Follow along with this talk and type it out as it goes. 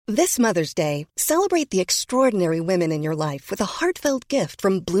This Mother's Day, celebrate the extraordinary women in your life with a heartfelt gift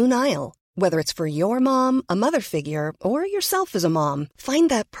from Blue Nile. Whether it's for your mom, a mother figure, or yourself as a mom, find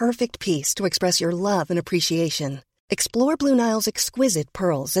that perfect piece to express your love and appreciation. Explore Blue Nile's exquisite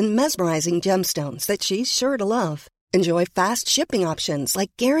pearls and mesmerizing gemstones that she's sure to love. Enjoy fast shipping options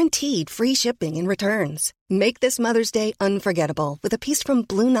like guaranteed free shipping and returns. Make this Mother's Day unforgettable with a piece from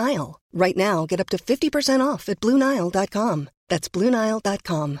Blue Nile. Right now, get up to 50% off at BlueNile.com. That's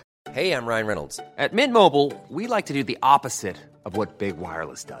BlueNile.com. Hey, I'm Ryan Reynolds. At Mint Mobile, we like to do the opposite of what Big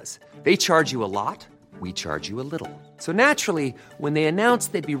Wireless does. They charge you a lot, we charge you a little. So naturally, when they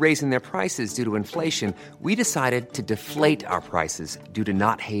announced they'd be raising their prices due to inflation, we decided to deflate our prices due to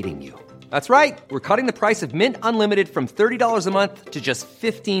not hating you. That's right. We're cutting the price of Mint Unlimited from $30 a month to just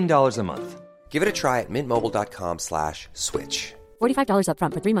 $15 a month. Give it a try at mintmobile.com/switch. $45 up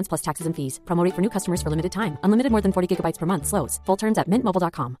front for 3 months plus taxes and fees. Promo rate for new customers for limited time. Unlimited more than 40 gigabytes per month. Slows full terms at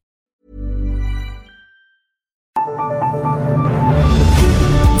mintmobile.com.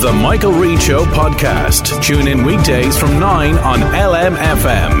 The Michael Reade Show podcast. Tune in weekdays from 9 on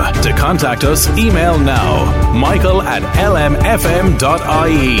LMFM. To contact us, email now,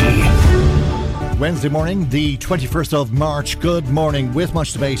 michael@lmfm.ie. Wednesday morning, the 21st of March. Good morning, with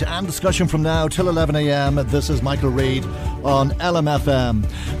much debate and discussion from now till 11 a.m. This is Michael Reade on LMFM.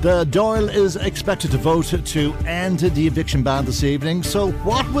 The Dáil is expected to vote to end the eviction ban this evening. So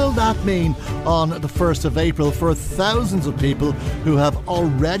what will that mean on the 1st of April for thousands of people who have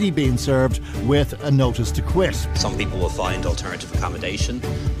already been served with a notice to quit? Some people will find alternative accommodation.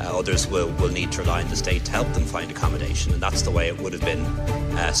 Others will need to rely on the state to help them find accommodation. And that's the way it would have been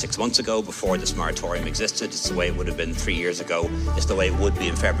 6 months ago before this moratorium existed. It's the way it would have been 3 years ago. It's the way it would be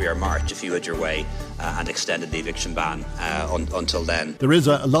in February or March if you had your way and extended the eviction ban until then. There is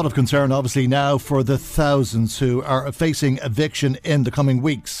a lot of concern obviously now for the thousands who are facing eviction in the coming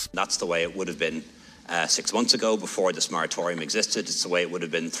weeks. That's the way it would have been 6 months ago before this moratorium existed. It's the way it would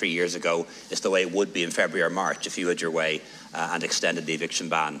have been 3 years ago. It's the way it would be in February or March if you had your way and extended the eviction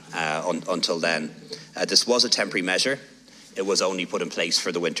ban until then. This was a temporary measure. It was only put in place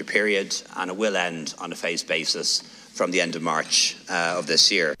for the winter period, and it will end on a phased basis from the end of March of this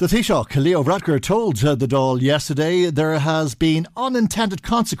year. The Taoiseach, Leo Varadkar, told the Dáil yesterday there has been unintended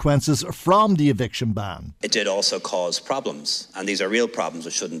consequences from the eviction ban. It did also cause problems, and these are real problems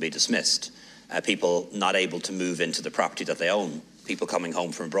which shouldn't be dismissed. People not able to move into the property that they own, people coming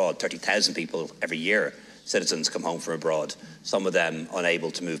home from abroad, 30,000 people every year, citizens come home from abroad, some of them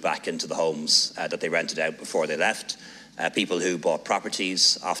unable to move back into the homes that they rented out before they left. People who bought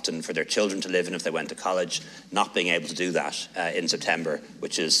properties, often for their children to live in if they went to college, not being able to do that in September,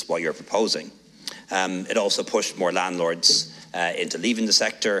 which is what you're proposing. It also pushed more landlords into leaving the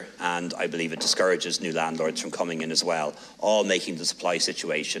sector, and I believe it discourages new landlords from coming in as well, all making the supply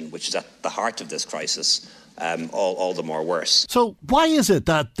situation, which is at the heart of this crisis, all the more worse. So why is it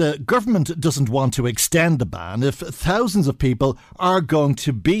that the government doesn't want to extend the ban if thousands of people are going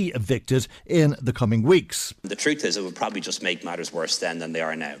to be evicted in the coming weeks? The truth is it would probably just make matters worse then than they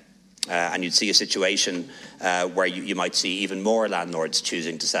are now. And you'd see a situation where you might see even more landlords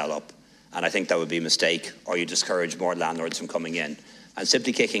choosing to sell up. And I think that would be a mistake, or you discourage more landlords from coming in. And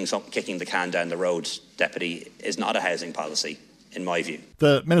simply kicking the can down the road, Deputy, is not a housing policy, in my view.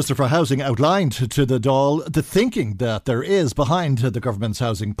 The Minister for Housing outlined to the Dáil the thinking that there is behind the government's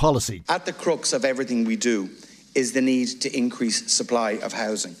housing policy. At the crux of everything we do is the need to increase supply of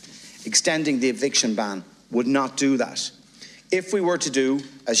housing. Extending the eviction ban would not do that. If we were to do,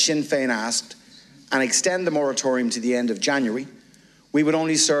 as Sinn Féin asked, and extend the moratorium to the end of January, we would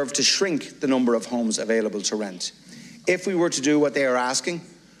only serve to shrink the number of homes available to rent. If we were to do what they are asking,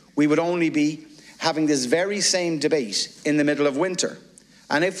 we would only be having this very same debate in the middle of winter.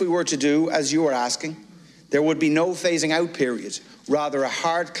 And if we were to do, as you are asking, there would be no phasing out period, rather a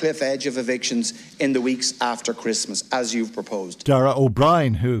hard cliff edge of evictions in the weeks after Christmas, as you've proposed. Dara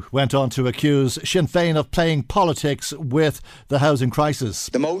O'Brien, who went on to accuse Sinn Féin of playing politics with the housing crisis.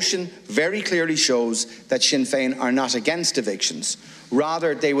 The motion very clearly shows that Sinn Féin are not against evictions.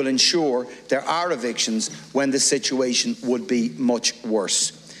 Rather, they will ensure there are evictions when the situation would be much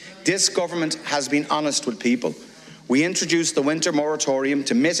worse. This government has been honest with people. We introduced the winter moratorium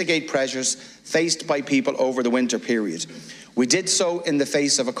to mitigate pressures faced by people over the winter period. We did so in the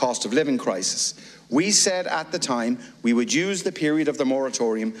face of a cost of living crisis. We said at the time we would use the period of the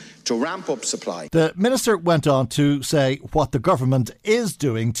moratorium to ramp up supply. The Minister went on to say what the government is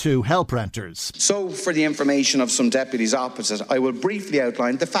doing to help renters. So, for the information of some deputies opposite, I will briefly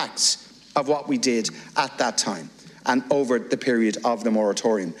outline the facts of what we did at that time and over the period of the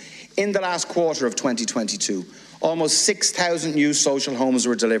moratorium. In the last quarter of 2022, Almost 6,000 new social homes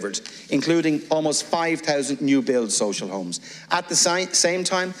were delivered, including almost 5,000 new build social homes. At the same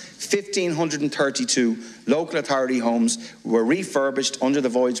time, 1,532 local authority homes were refurbished under the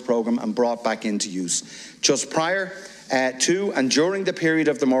Voids programme and brought back into use. Just prior to and during the period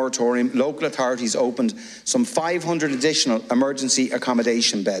of the moratorium, local authorities opened some 500 additional emergency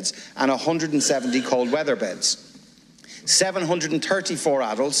accommodation beds and 170 cold weather beds. 734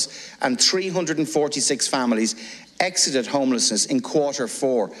 adults and 346 families exited homelessness in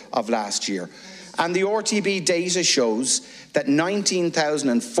Q4 of last year. And the RTB data shows that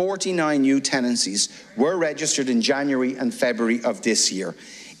 19,049 new tenancies were registered in January and February of this year.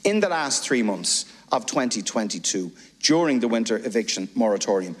 In the last 3 months of 2022, during the winter eviction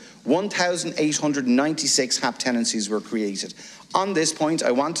moratorium, 1,896 HAP tenancies were created. On this point,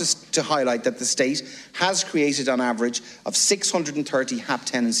 I want to highlight that the state has created on average of 630 HAP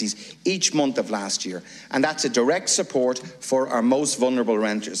tenancies each month of last year, and that's a direct support for our most vulnerable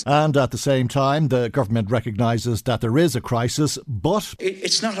renters. And at the same time, the government recognises that there is a crisis, but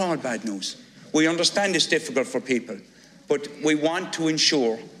it's not all bad news. We understand it's difficult for people, but we want to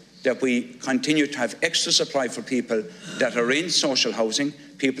ensure that we continue to have extra supply for people that are in social housing,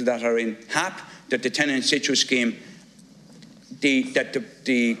 people that are in HAP, that the tenant in situ scheme, that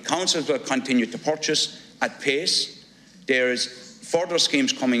the councils will continue to purchase at pace. There's further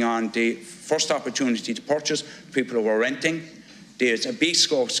schemes coming on, the first opportunity to purchase, people who are renting. There's a big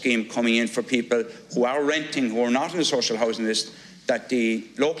scope scheme coming in for people who are renting, who are not on the social housing list, that the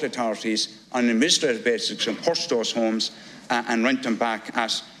local authorities on an administrative basis can purchase those homes and rent them back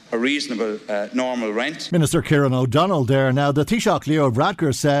at a reasonable, normal rent. Minister Kieran O'Donnell there. Now, the Taoiseach Leo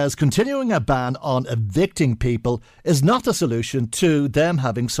Varadkar says continuing a ban on evicting people is not the solution to them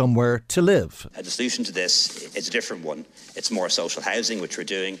having somewhere to live. The solution to this is a different one. It's more social housing, which we're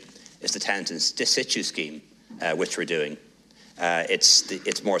doing. It's the tenant in situ scheme, which we're doing.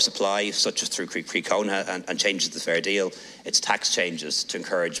 It's more supply, such as through Crecona and changes to the fair deal. It's tax changes to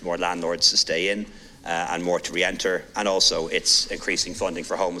encourage more landlords to stay in. And more to re-enter, and also it's increasing funding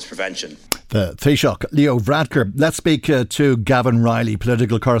for homeless prevention. The Taoiseach Leo Varadkar. Let's speak to Gavin Riley,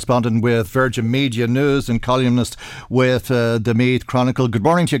 political correspondent with Virgin Media News and columnist with the Meath Chronicle. Good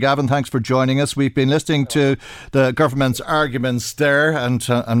morning to you, Gavin. Thanks for joining us. We've been listening to the government's arguments there, and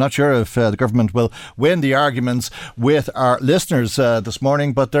I'm not sure if the government will win the arguments with our listeners this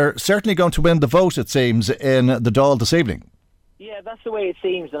morning, but they're certainly going to win the vote, it seems, in the Dáil this evening. Yeah, that's the way it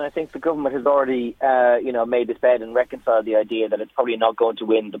seems, and I think the government has already, made its bed and reconciled the idea that it's probably not going to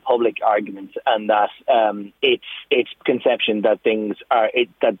win the public argument, and that its conception that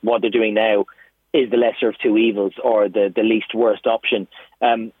that what they're doing now is the lesser of two evils, or the least worst option.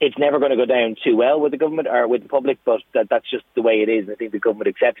 It's never going to go down too well with the government or with the public, but that's just the way it is. I think the government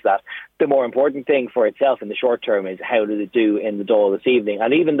accepts that. The more important thing for itself in the short term is how does it do in the Dáil this evening.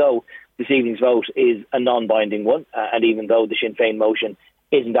 And even though this evening's vote is a non-binding one, and even though the Sinn Féin motion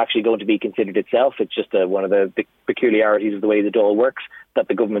isn't actually going to be considered itself, it's just one of the peculiarities of the way the Dáil works, that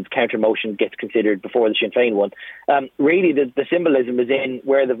the government's counter-motion gets considered before the Sinn Féin one. Really, the symbolism is in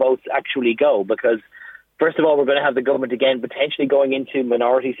where the votes actually go, because first of all, we're going to have the government again potentially going into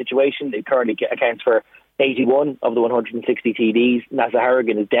minority situation. It currently accounts for 81 of the 160 TDs. Nasa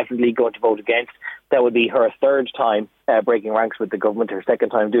Harrigan is definitely going to vote against. That would be her third time breaking ranks with the government, her second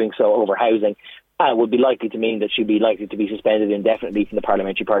time doing so over housing. And it would be likely to mean that she'd be likely to be suspended indefinitely from the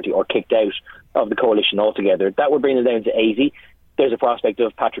parliamentary party or kicked out of the coalition altogether. That would bring it down to 80. There's a prospect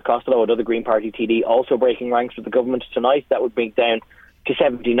of Patrick Costello, another Green Party TD, also breaking ranks with the government tonight. That would bring it down to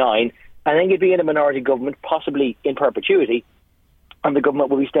 79. And then you'd be in a minority government, possibly in perpetuity, and the government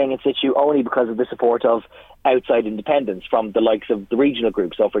will be staying in situ only because of the support of outside independents from the likes of the regional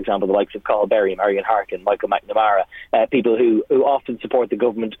groups. So, for example, the likes of Carl Berry, Marion Harkin, Michael McNamara, people who often support the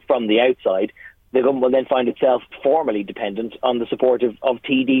government from the outside. The government will then find itself formally dependent on the support of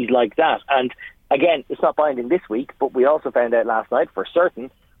TDs like that. And again, it's not binding this week, but we also found out last night for certain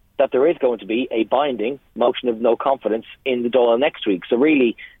that there is going to be a binding motion of no confidence in the Dáil next week. So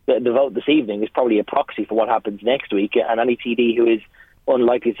really, the vote this evening is probably a proxy for what happens next week, and any TD who is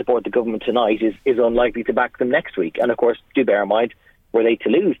unlikely to support the government tonight is unlikely to back them next week. And of course, do bear in mind, were they to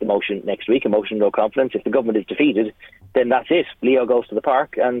lose the motion next week, a motion of no confidence, if the government is defeated, then that's it. Leo goes to the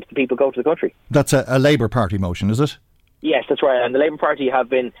park and the people go to the country. That's a Labour Party motion, is it? Yes, that's right. And the Labour Party have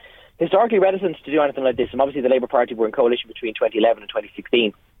been historically reticent to do anything like this. And obviously the Labour Party were in coalition between 2011 and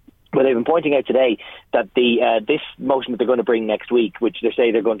 2016. But they've been pointing out today that this motion that they're going to bring next week, which they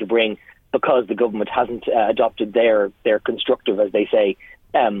say they're going to bring because the government hasn't adopted their constructive, as they say,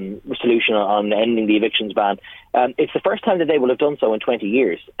 solution on ending the evictions ban, it's the first time that they will have done so in 20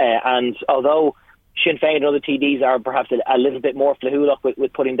 years. And although Sinn Féin and other TDs are perhaps a little bit more flahoolach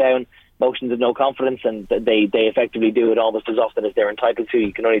with putting down motions of no confidence, and they effectively do it almost as often as they're entitled to.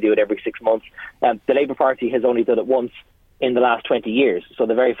 You can only do it every 6 months. The Labour Party has only done it once in the last 20 years. So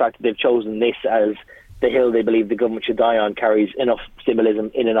the very fact that they've chosen this as the hill they believe the government should die on carries enough symbolism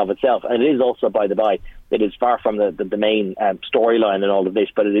in and of itself. And it is also, by the by, it is far from the main storyline in all of this,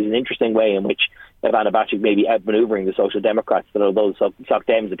 but it is an interesting way in which Ivana Bacik may be outmanoeuvring the Social Democrats, that although Soc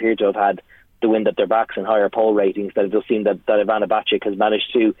Dems appear to have had the wind at their backs and higher poll ratings, that it does seem that Ivana Bacik has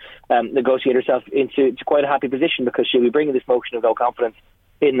managed to negotiate herself into quite a happy position, because she'll be bringing this motion of no confidence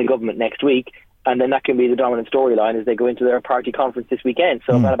in the government next week, and then that can be the dominant storyline as they go into their party conference this weekend.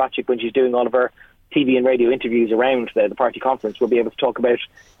 So Ivana Bacik, when she's doing all of her TV and radio interviews around the party conference, will be able to talk about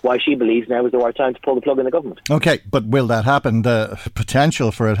why she believes now is the right time to pull the plug in the government. OK, but will that happen? The potential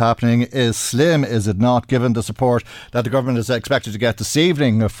for it happening is slim, is it not, given the support that the government is expected to get this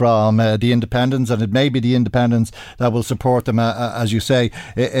evening from the independents, and it may be the independents that will support them, as you say,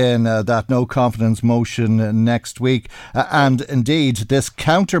 in that no confidence motion next week. And indeed, this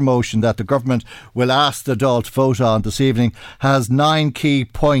counter motion that the government will ask the Dáil to vote on this evening has 9 key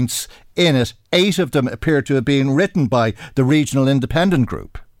points in it. 8 of them appear to have been written by the regional independent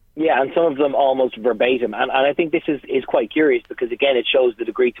group. Yeah, and some of them almost verbatim. And I think this is quite curious, because, again, it shows the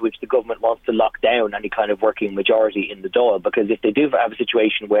degree to which the government wants to lock down any kind of working majority in the Dáil. Because if they do have a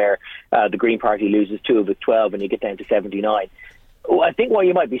situation where the Green Party loses 2 of its 12 and you get down to 79, I think what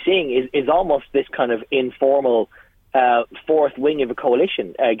you might be seeing is almost this kind of informal fourth wing of a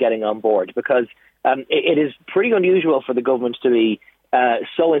coalition getting on board. Because it is pretty unusual for the government to be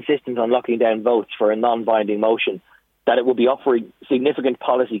so insistent on locking down votes for a non-binding motion that it will be offering significant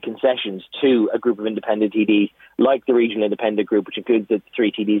policy concessions to a group of independent TDs, like the Regional Independent Group, which includes the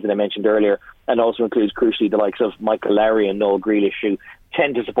 3 TDs that I mentioned earlier, and also includes, crucially, the likes of Michael Lowry and Noel Grealish, who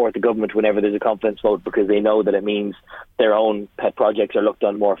tend to support the government whenever there's a confidence vote, because they know that it means their own pet projects are looked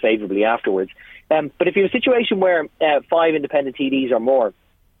on more favourably afterwards. But if you have a situation where 5 independent TDs or more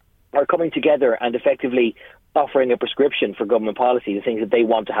are coming together and effectively offering a prescription for government policy, the things that they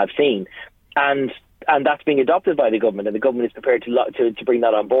want to have seen, and that's being adopted by the government, and the government is prepared to bring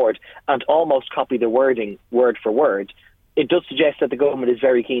that on board and almost copy the wording word for word, it does suggest that the government is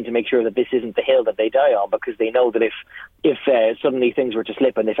very keen to make sure that this isn't the hill that they die on, because they know that if suddenly things were to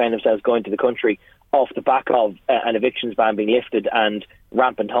slip and they found themselves going to the country off the back of an evictions ban being lifted and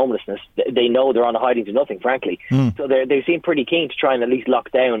rampant homelessness, they know they're on a hiding to nothing, frankly. So they seem pretty keen to try and at least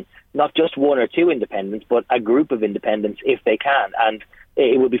lock down not just 1 or 2 independents, but a group of independents if they can. And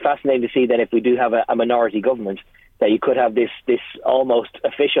it would be fascinating to see that if we do have a minority government, that you could have this almost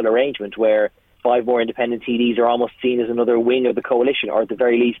official arrangement where 5 more independent TDs are almost seen as another wing of the coalition, or at the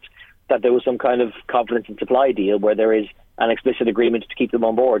very least that there was some kind of confidence and supply deal where there is an explicit agreement to keep them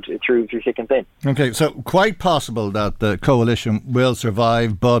on board through thick and thin. OK, so quite possible that the coalition will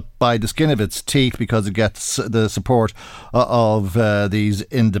survive, but by the skin of its teeth, because it gets the support of these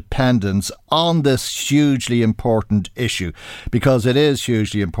independents on this hugely important issue, because it is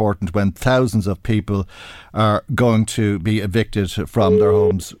hugely important when thousands of people are going to be evicted from their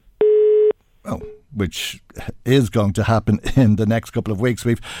homes. Which is going to happen in the next couple of weeks.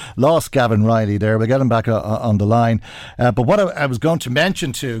 We've lost Gavin Riley there. We'll get him back on the line. But what I was going to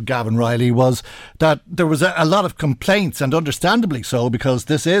mention to Gavin Riley was that there was a lot of complaints, and understandably so, because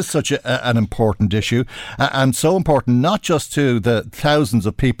this is such an important issue, and so important not just to the thousands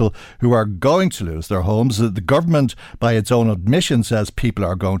of people who are going to lose their homes. The government, by its own admission, says people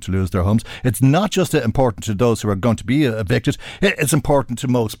are going to lose their homes. It's not just important to those who are going to be evicted. It's important to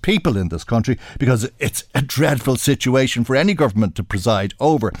most people in this country, because it's a dreadful situation for any government to preside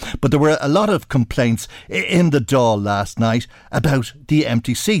over. But there were a lot of complaints in the Dáil last night about the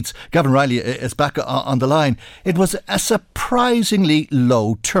empty seats. Gavin Riley is back on the line. It was a surprisingly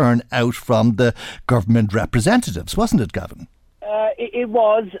low turnout from the government representatives, wasn't it, Gavin? It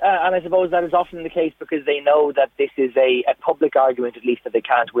was, and I suppose that is often the case because they know that this is a public argument, at least, that they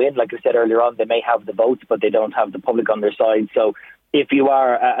can't win. Like I said earlier on, they may have the votes, but they don't have the public on their side. So if you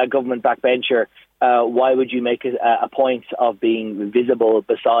are a government backbencher, why would you make a point of being visible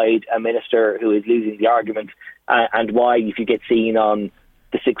beside a minister who is losing the argument? And why, if you get seen on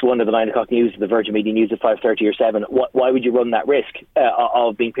the 6-1 of the 9 o'clock news, the Virgin Media News at 5:30 or 7, why would you run that risk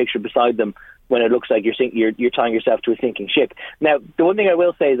of being pictured beside them when it looks like you're tying yourself to a sinking ship? Now, the one thing I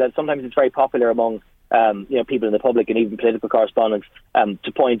will say is that sometimes it's very popular among people in the public and even political correspondents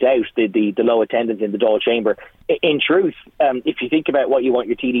to point out the low attendance in the Dáil chamber. In truth, if you think about what you want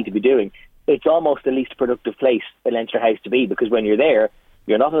your TD to be doing, it's almost the least productive place in Leinster House to be, because when you're there,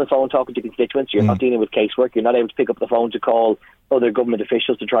 You're not on the phone talking to constituents. You're not dealing with casework. You're not able to pick up the phone to call other government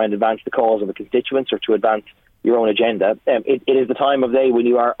officials to try and advance the cause of the constituents or to advance your own agenda. It is the time of day when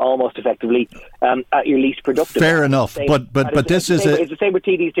you are almost effectively at your least productive. Fair enough, but this is it's the same with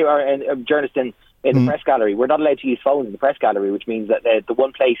TDs too, or journalists in the press gallery. We're not allowed to use phones in the press gallery, which means that the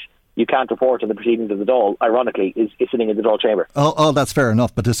one place you can't report on the proceedings of the Dáil, ironically, is sitting in the Dáil chamber. Oh, that's fair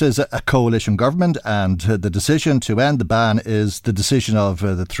enough, but this is a coalition government, and the decision to end the ban is the decision of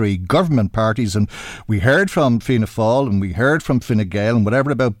the three government parties. And we heard from Fianna Fáil and we heard from Fine Gael and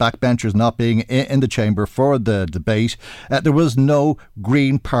whatever about backbenchers not being in the chamber for the debate. There was no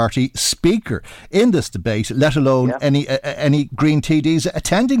Green Party speaker in this debate, let alone any Green TDs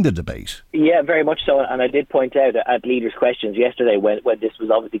attending the debate. Yeah, very much so. And I did point out at Leaders' Questions yesterday when this was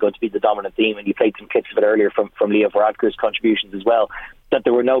obviously going to be the dominant theme, and you played some clips of it earlier from Leo Varadkar's contributions as well, that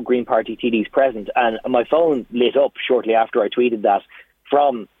there were no Green Party TDs present. And my phone lit up shortly after I tweeted that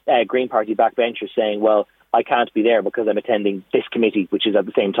from Green Party backbenchers saying, well, I can't be there because I'm attending this committee, which is at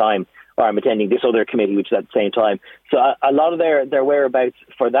the same time, or I'm attending this other committee, which is at the same time. So a lot of their whereabouts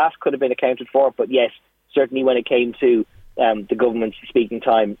for that could have been accounted for. But yes, certainly when it came to the government's speaking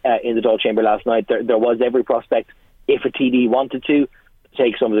time in the Dáil chamber last night, there was every prospect, if a TD wanted to,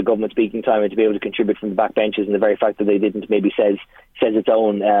 take some of the government speaking time and to be able to contribute from the backbenches, and the very fact that they didn't maybe says its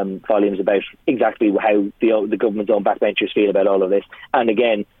own volumes about exactly how the government's own backbenchers feel about all of this. And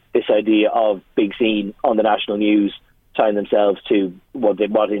again, this idea of big scene on the national news tying themselves to what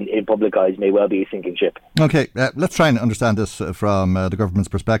in public eyes may well be a sinking ship. OK, let's try and understand this from the government's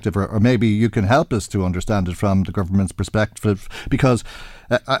perspective, or maybe you can help us to understand it from the government's perspective, because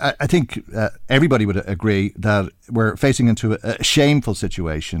I think everybody would agree that we're facing into a shameful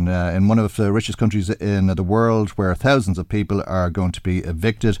situation in one of the richest countries in the world, where thousands of people are going to be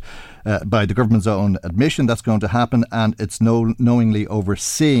evicted by the government's own admission. That's going to happen, and it's knowingly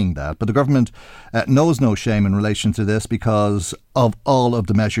overseeing that. But the government knows no shame in relation to this because of all of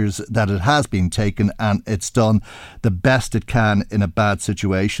the measures that it has been taken, and it's done the best it can in a bad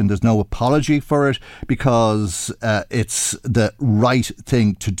situation. There's no apology for it because it's the right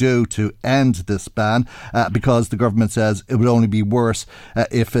thing to do to end this ban, because the government says it would only be worse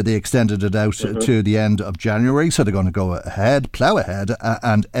if they extended it out to the end of January. So they're going to go ahead, plough ahead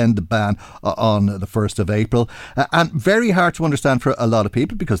and end the ban on the 1st of April. And very hard to understand for a lot of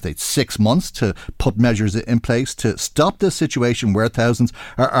people, because they'd 6 months to put measures in place to stop this situation where thousands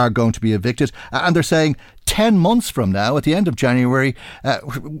are going to be evicted. And they're saying 10 months from now, at the end of January,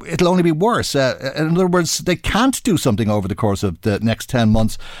 it'll only be worse. In other words, they can't do something over the course of the next 10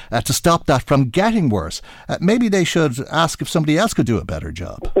 months to stop that from getting worse. Maybe they should ask if somebody else could do a better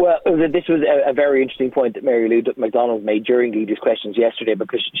job. Well, this was a very interesting point that Mary Lou McDonald made during Leaders' Questions yesterday,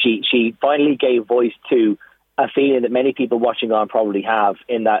 because she finally gave voice to a feeling that many people watching on probably have,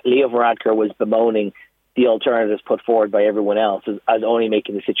 in that Leo Varadkar was bemoaning the alternatives put forward by everyone else as only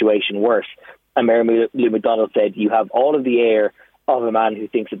making the situation worse. And Mary Lou McDonald said, you have all of the air of a man who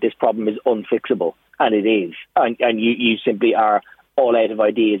thinks that this problem is unfixable, and it is. And you simply are all out of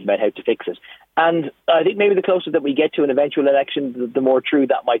ideas about how to fix it. And I think maybe the closer that we get to an eventual election, the more true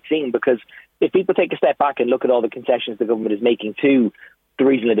that might seem, because if people take a step back and look at all the concessions the government is making to the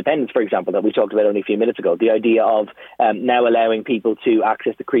regional independence, for example, that we talked about only a few minutes ago, the idea of now allowing people to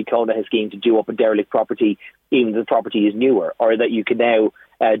access the Croí Cónaithe scheme to do up a derelict property, even if the property is newer, or that you can now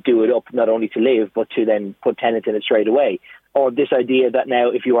do it up not only to live, but to then put tenants in it straight away. Or this idea that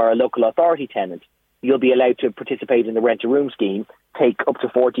now if you are a local authority tenant, you'll be allowed to participate in the rent-a-room scheme, take up to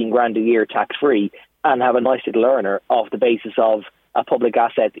 14 grand a year tax-free, and have a nice little earner off the basis of a public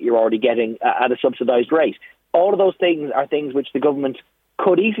asset that you're already getting at a subsidised rate. All of those things are things which the government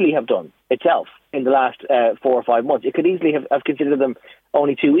could easily have done itself in the last 4 or 5 months. It could easily have considered them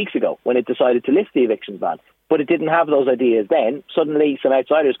only 2 weeks ago when it decided to lift the eviction ban. But it didn't have those ideas then. Suddenly some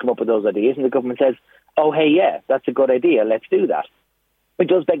outsiders come up with those ideas and the government says, oh, hey, yeah, that's a good idea, let's do that. It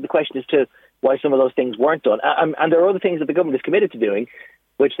does beg the question as to why some of those things weren't done. And there are other things that the government is committed to doing,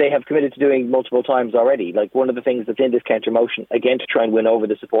 which they have committed to doing multiple times already. Like one of the things that's in this counter motion, again, to try and win over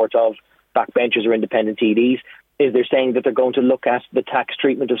the support of backbenchers or independent TDs, is they're saying that they're going to look at the tax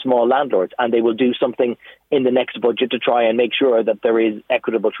treatment of small landlords, and they will do something in the next budget to try and make sure that there is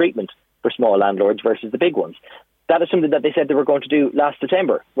equitable treatment for small landlords versus the big ones. That is something that they said they were going to do last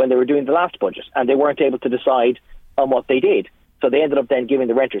September when they were doing the last budget, and they weren't able to decide on what they did. So they ended up then giving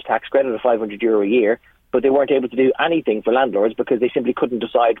the renters tax credit of €500 a year, but they weren't able to do anything for landlords because they simply couldn't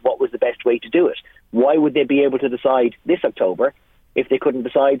decide what was the best way to do it. Why would they be able to decide this October if they couldn't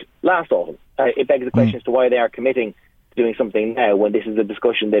decide last autumn? It begs the question as to why they are committing to doing something now when this is a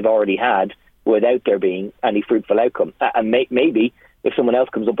discussion they've already had without there being any fruitful outcome. And maybe if someone else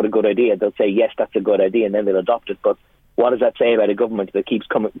comes up with a good idea, they'll say, yes, that's a good idea, and then they'll adopt it. But what does that say about a government that keeps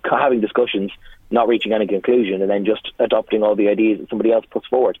having discussions, not reaching any conclusion, and then just adopting all the ideas that somebody else puts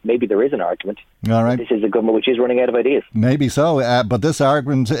forward? Maybe there is an argument. All right. This is a government which is running out of ideas. Maybe so, but this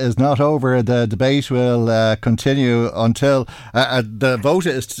argument is not over. The debate will continue until the vote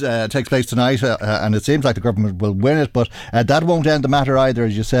takes place tonight, and it seems like the government will win it, but that won't end the matter either,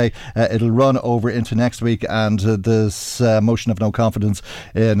 as you say. It'll run over into next week, and this motion of no confidence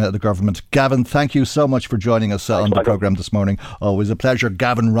in the government. Gavin, thank you so much for joining us on the programme this morning. Always a pleasure.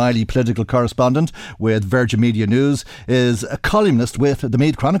 Gavin Riley, political correspondent with Virgin Media News, is a columnist with the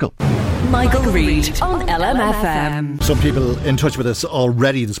Meath Chronicle. Michael Reade on LMFM. Some people in touch with us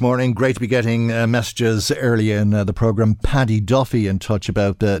already this morning. Great to be getting messages early in the programme. Paddy Duffy in touch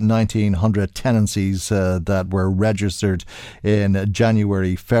about the 1,900 tenancies that were registered in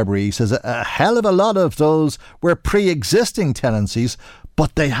January, February. He says a hell of a lot of those were pre-existing tenancies,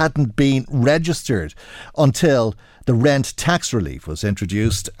 but they hadn't been registered until the rent tax relief was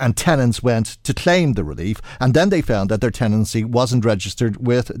introduced and tenants went to claim the relief, and then they found that their tenancy wasn't registered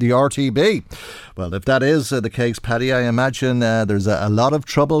with the RTB. Well, if that is the case, Paddy, I imagine there's a lot of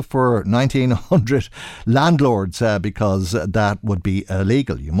trouble for 1,900 landlords because that would be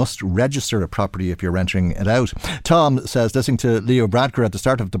illegal. You must register a property if you're renting it out. Tom says, listening to Leo Bradker at the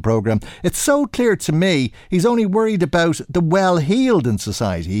start of the programme, it's so clear to me he's only worried about the well-heeled in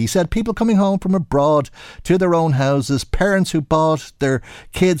society. He said people coming home from abroad to their own houses, parents who bought their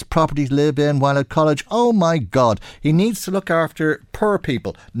kids' property to live in while at college. Oh my God, he needs to look after poor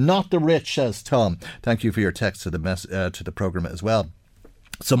people, not the rich, says Tom. Thank you for your text to the programme as well.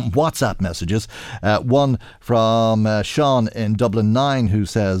 Some WhatsApp messages. One from Sean in Dublin 9, who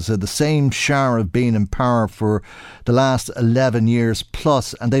says the same shower have been in power for the last 11 years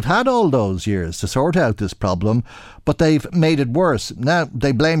plus, and they've had all those years to sort out this problem, but they've made it worse. Now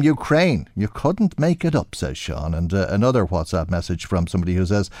they blame Ukraine. You couldn't make it up, says Sean. And another WhatsApp message from somebody who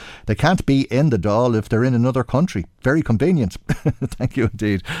says they can't be in the Dáil if they're in another country. Very convenient. Thank you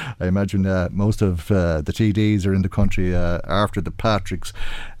indeed. I imagine most of the TDs are in the country after the Patrick's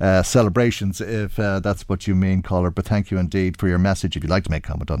celebrations, if that's what you mean, caller. But thank you indeed for your message. If you'd like to make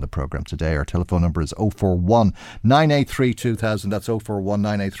comment on the programme today, our telephone number is 041 983 2000. That's 041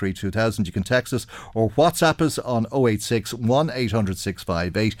 983 2000. You can text us or WhatsApp us on 086 1800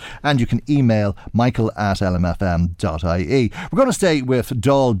 658, and you can email michael@lmfm.ie. We're going to stay with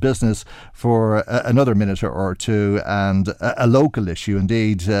Dáil business for another minute or two, and a local issue,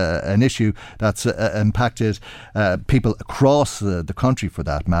 indeed an issue that's impacted people across the country for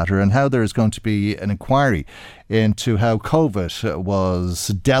that matter, and how there is going to be an inquiry into how COVID was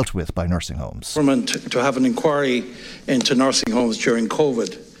dealt with by nursing homes. Government to have an inquiry into nursing homes during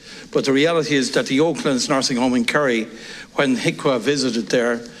COVID. But the reality is that the Oaklands nursing home in Kerry, when HIQA visited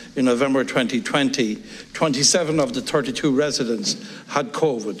there in November 2020, 27 of the 32 residents had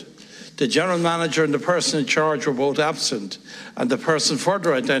COVID. The general manager and the person in charge were both absent, and the person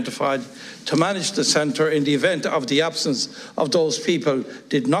further identified to manage the centre in the event of the absence of those people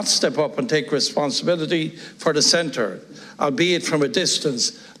did not step up and take responsibility for the centre, albeit from a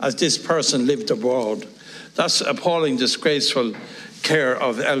distance, as this person lived abroad. That's appalling, disgraceful care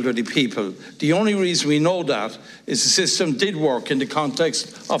of elderly people. The only reason we know that is the system did work in the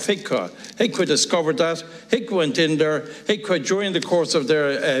context of HIQA. HIQA discovered that. HIQA went in there. HIQA, during the course of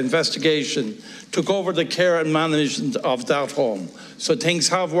their investigation, took over the care and management of that home. So things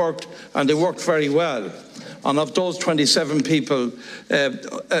have worked, and they worked very well. And of those 27 people,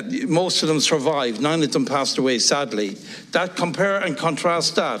 most of them survived. 9 of them passed away, sadly. That compare and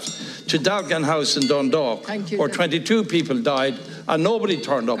contrast that to Dalgan House in Dundalk, where 22 people died and nobody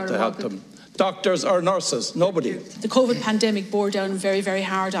turned up to help them. Doctors or nurses, nobody. The COVID pandemic bore down very, very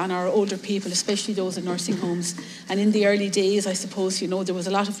hard on our older people, especially those in nursing homes. And in the early days, I suppose, there was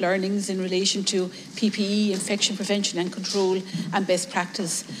a lot of learnings in relation to PPE, infection prevention and control, and best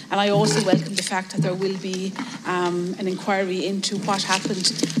practice. And I also welcome the fact that there will be an inquiry into what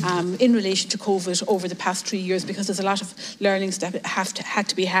happened in relation to COVID over the past 3 years, because there's a lot of learnings that had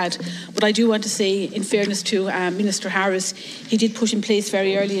to be had. But I do want to say, in fairness to Minister Harris, he did put in place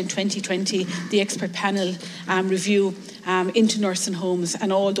very early in 2020 the expert panel review into nursing homes,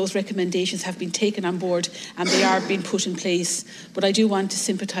 and all those recommendations have been taken on board and they are being put in place. But I do want to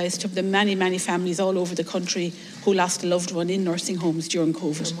sympathise to the many, many families all over the country who lost a loved one in nursing homes during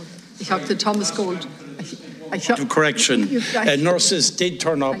COVID. Ich habe den Thomas Gold. Correction, nurses did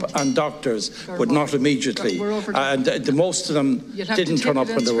turn up and doctors, but not immediately. And most of them didn't turn up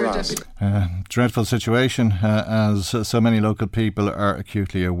when they were asked. Dreadful situation, as so many local people are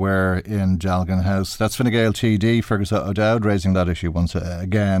acutely aware in Jalgan House. That's Fine Gael TD Fergus O'Dowd raising that issue once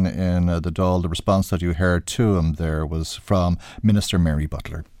again in the Dáil. The response that you heard to him there was from Minister Mary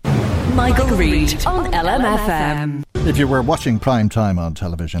Butler. Michael Reade on LMFM. If you were watching prime time on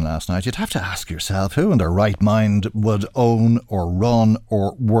television last night, you'd have to ask yourself who in their right mind would own or run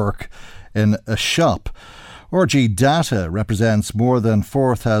or work in a shop. RG Data represents more than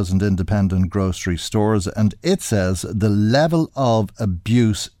 4,000 independent grocery stores, and it says the level of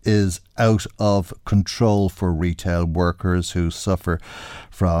abuse is out of control for retail workers who suffer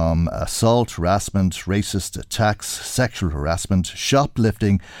from assault, harassment, racist attacks, sexual harassment,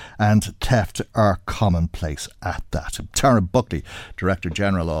 shoplifting and theft are commonplace at that. Tara Buckley, Director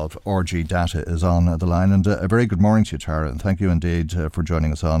General of RG Data, is on the line. And a very good morning to you, Tara, and thank you indeed for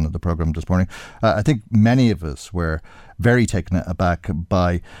joining us on the programme this morning. I think many of us were very taken aback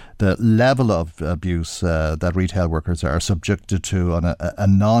by the level of abuse that retail workers are subjected to on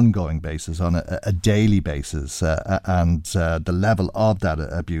an ongoing basis, on a daily basis, and the level of that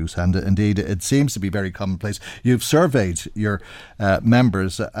abuse. And indeed, it seems to be very commonplace. You've surveyed your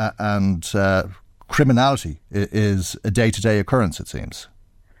members, and criminality is a day-to-day occurrence, it seems.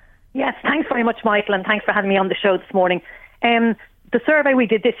 Yes, thanks very much, Michael, and thanks for having me on the show this morning. The survey we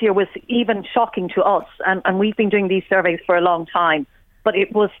did this year was even shocking to us, and we've been doing these surveys for a long time, but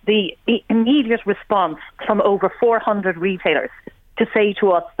it was the immediate response from over 400 retailers to say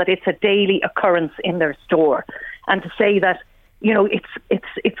to us that it's a daily occurrence in their store, and to say that, you know,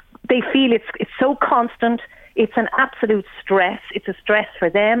 they feel it's so constant, it's an absolute stress. It's a stress for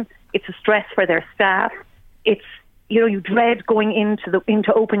them, it's a stress for their staff. It's, you know, you dread going into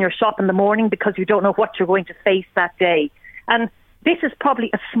open your shop in the morning because you don't know what you're going to face that day. And this is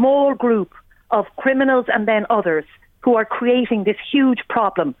probably a small group of criminals and then others who are creating this huge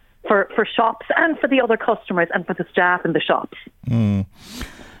problem for shops and for the other customers and for the staff in the shops.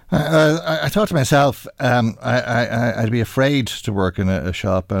 I thought to myself, I'd be afraid to work in a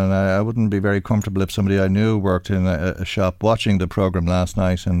shop, and I wouldn't be very comfortable if somebody I knew worked in a shop. Watching the programme last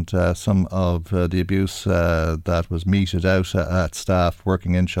night and some of the abuse that was meted out at staff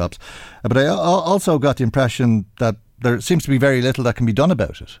working in shops. But I also got the impression that there seems to be very little that can be done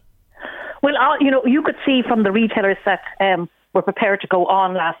about it. Well, you know, you could see from the retailers that were prepared to go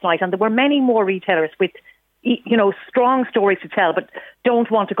on last night, and there were many more retailers with, you know, strong stories to tell, but don't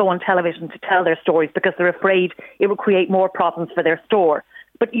want to go on television to tell their stories because they're afraid it will create more problems for their store.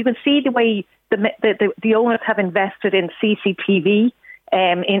 But you can see the way the owners have invested in CCTV,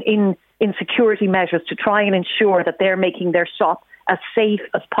 in security measures to try and ensure that they're making their shop as safe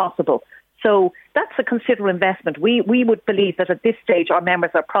as possible. So that's a considerable investment. We would believe that at this stage our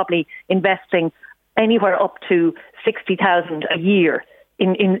members are probably investing anywhere up to 60,000 a year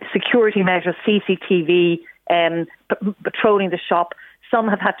in security measures, CCTV, patrolling the shop. Some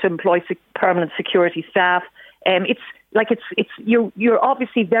have had to employ permanent security staff. You're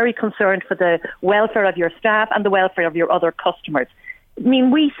obviously very concerned for the welfare of your staff and the welfare of your other customers. I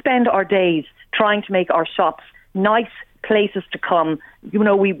mean, we spend our days trying to make our shops nice places to come. You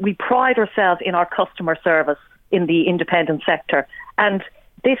know, we pride ourselves in our customer service in the independent sector, and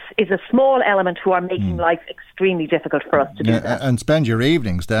this is a small element who are making life extremely difficult for us to do that. And spend your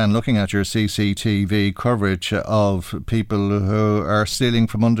evenings then looking at your CCTV coverage of people who are stealing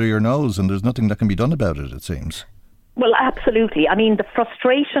from under your nose, and there's nothing that can be done about it, it seems. Well, absolutely. I mean, the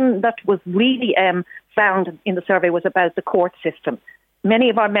frustration that was really found in the survey was about the court system.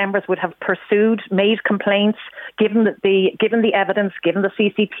 Many of our members would have pursued, made complaints, given the evidence, given the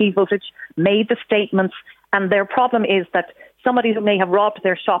CCTV footage, made the statements, and their problem is that somebody who may have robbed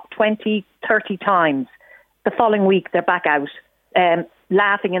their shop 20, 30 times, the following week they're back out,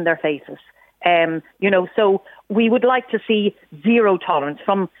 laughing in their faces. So we would like to see zero tolerance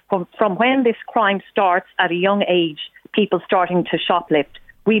from when this crime starts at a young age, people starting to shoplift.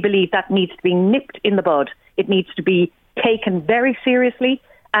 We believe that needs to be nipped in the bud. It needs to be taken very seriously,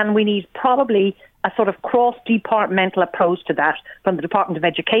 and we need probably a sort of cross-departmental approach to that from the Department of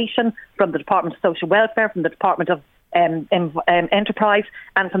Education, from the Department of Social Welfare, from the Department of Enterprise,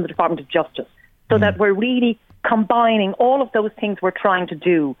 and from the Department of Justice, so that we're really combining all of those things we're trying to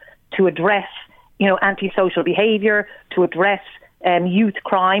do to address, you know, antisocial behaviour, to address youth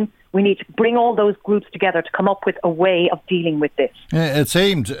crime. We need to bring all those groups together to come up with a way of dealing with this. It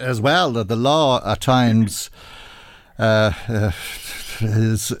seemed as well that the law at times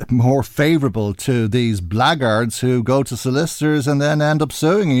is more favourable to these blackguards who go to solicitors and then end up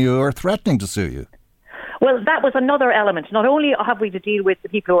suing you or threatening to sue you. Well, that was another element. Not only have we to deal with the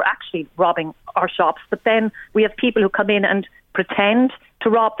people who are actually robbing our shops, but then we have people who come in and pretend to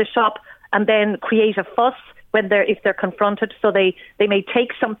rob the shop, and then create a fuss if they're confronted. So they may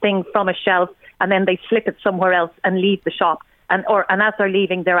take something from a shelf and then they slip it somewhere else and leave the shop. And as they're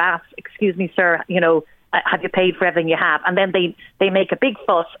leaving, they're asked, "Excuse me, sir, have you paid for everything you have?" And then they make a big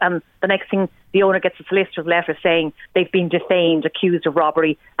fuss, and the next thing, the owner gets a solicitor's letter saying they've been defamed, accused of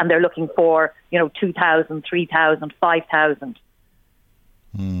robbery, and they're looking for, 2,000, 3,000, 5,000.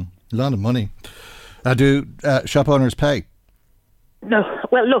 A lot of money. Do shop owners pay? No.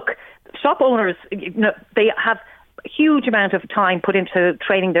 Well, look, shop owners, they have a huge amount of time put into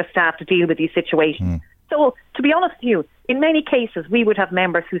training their staff to deal with these situations. So, to be honest with you, in many cases, we would have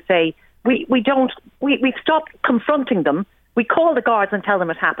members who say, we've stopped confronting them. We call the guards and tell them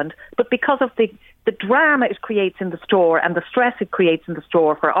it happened. But because of the drama it creates in the store and the stress it creates in the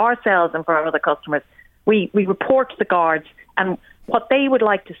store for ourselves and for our other customers, we report to the guards. And what they would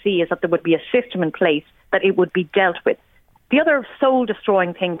like to see is that there would be a system in place that it would be dealt with. The other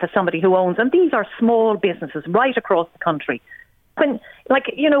soul-destroying thing for somebody who owns, and these are small businesses right across the country,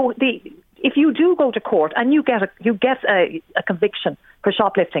 if you do go to court and you get a conviction for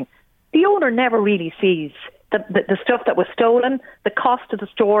shoplifting, the owner never really sees the stuff that was stolen, the cost of the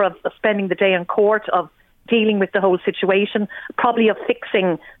store of spending the day in court, of dealing with the whole situation, probably of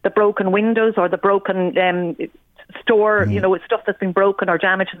fixing the broken windows or the broken store, stuff that's been broken or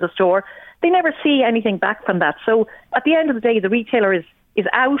damaged to the store. They never see anything back from that. So at the end of the day, the retailer is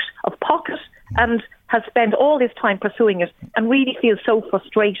out of pocket and has spent all this time pursuing it and really feels so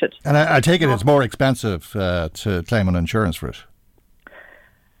frustrated. And I take it it's more expensive to claim on insurance for it.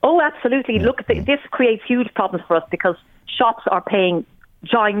 Oh, absolutely. Yeah. Look, this creates huge problems for us because shops are paying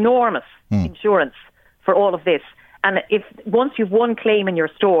ginormous insurance for all of this. And if once you've one claim in your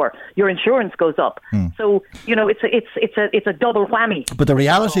store, your insurance goes up. So, it's a double whammy. But the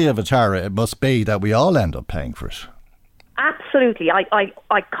reality of it, Tara, it must be that we all end up paying for it. Absolutely.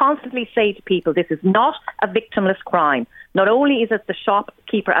 I constantly say to people, this is not a victimless crime. Not only is it the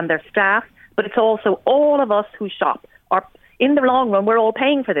shopkeeper and their staff, but it's also all of us who shop. In the long run, we're all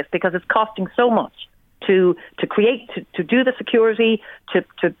paying for this because it's costing so much to create, to do the security, to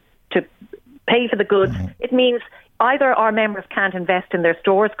pay for the goods. It means either our members can't invest in their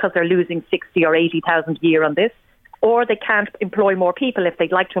stores because they're losing 60 or 80,000 a year on this, or they can't employ more people if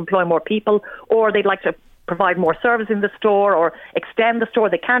they'd like to employ more people, or they'd like to provide more service in the store or extend the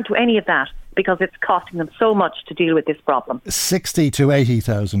store. They can't do any of that because it's costing them so much to deal with this problem. 60 to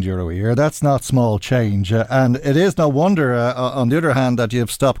 80,000 euro a year, that's not small change. And it is no wonder, on the other hand, that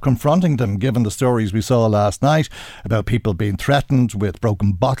you've stopped confronting them, given the stories we saw last night about people being threatened with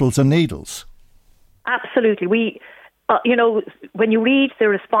broken bottles and needles. Absolutely. When you read the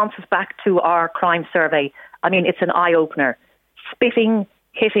responses back to our crime survey, it's an eye-opener. Spitting,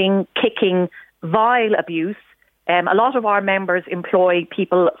 hitting, kicking, vile abuse. A lot of our members employ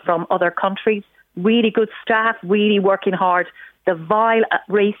people from other countries, really good staff, really working hard. The vile,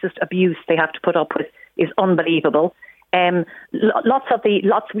 racist abuse they have to put up with is unbelievable. We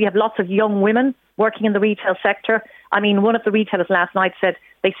have lots of young women working in the retail sector. One of the retailers last night said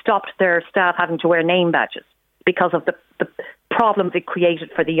they stopped their staff having to wear name badges because of the problems it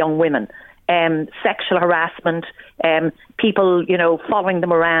created for the young women. Sexual harassment, people, following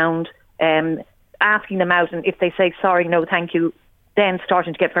them around, asking them out, and if they say sorry, no, thank you, then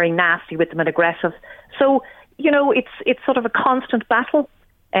starting to get very nasty with them and aggressive. So, it's sort of a constant battle,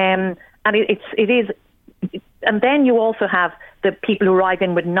 and it is. And then you also have the people who arrive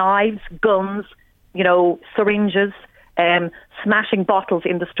in with knives, guns, syringes, smashing bottles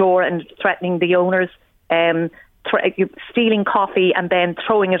in the store and threatening the owners, stealing coffee and then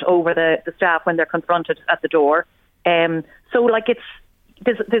throwing it over the staff when they're confronted at the door.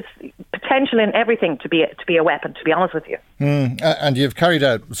 There's potential in everything to be a weapon, to be honest with you. And you've carried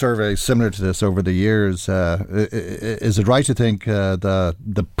out surveys similar to this over the years. Is it right to think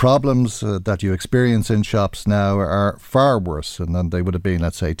the problems that you experience in shops now are far worse than they would have been,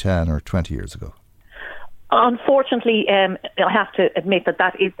 let's say, 10 or 20 years ago? Unfortunately, I have to admit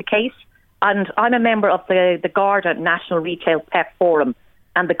that is the case. And I'm a member of the Garda National Retail PEP Forum,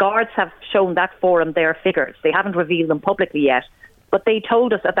 and the Guards have shown that forum their figures. They haven't revealed them publicly yet, but they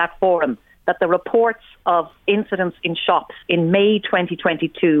told us at that forum that the reports of incidents in shops in May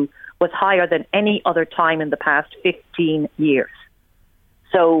 2022 was higher than any other time in the past 15 years.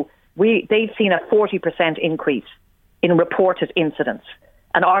 So they've seen a 40% increase in reported incidents.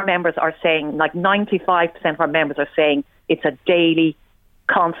 And our members are saying, 95% of our members are saying it's a daily,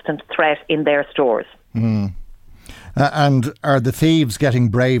 constant threat in their stores. And are the thieves getting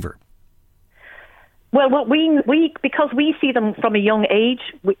braver? Well, because we see them from a young age,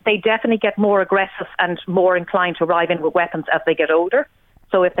 they definitely get more aggressive and more inclined to arrive in with weapons as they get older.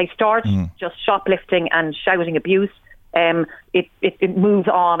 So if they start just shoplifting and shouting abuse, it moves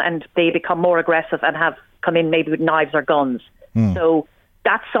on and they become more aggressive and have come in maybe with knives or guns. So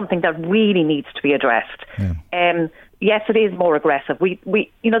that's something that really needs to be addressed. Yes, it is more aggressive. We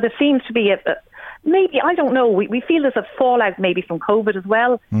there seems to be maybe, I don't know, we feel there's a fallout maybe from COVID as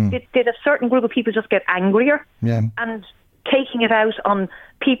well. Did a certain group of people just get angrier and taking it out on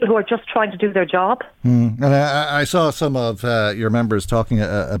people who are just trying to do their job? And I saw some of your members talking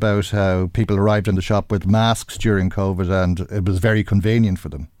about how people arrived in the shop with masks during COVID and it was very convenient for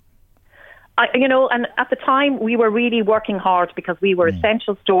them. And at the time we were really working hard because we were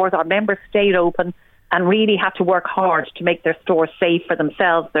essential stores. Our members stayed open and really had to work hard to make their stores safe for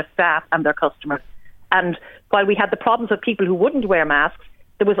themselves, their staff and their customers. And while we had the problems with people who wouldn't wear masks,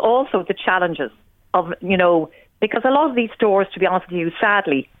 there was also the challenges of, because a lot of these stores, to be honest with you,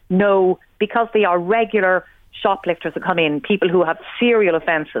 sadly, know, because they are regular shoplifters that come in, people who have serial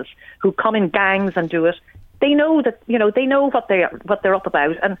offences, who come in gangs and do it, they know that, they know what they're up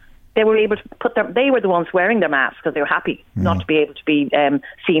about, and they were able to they were the ones wearing their masks because they were happy not to be able to be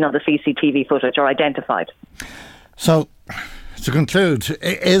seen on the CCTV footage or identified. So, to conclude,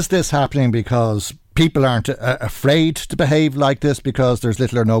 is this happening because people aren't afraid to behave like this because there's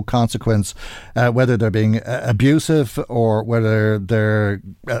little or no consequence, whether they're being abusive or whether they're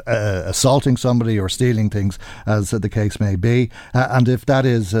assaulting somebody or stealing things, as the case may be? And if that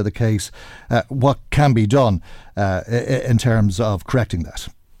is the case, what can be done in terms of correcting that?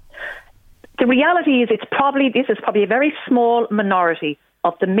 The reality is this is probably a very small minority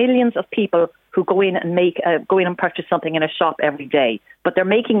of the millions of people who go in and purchase something in a shop every day, but they're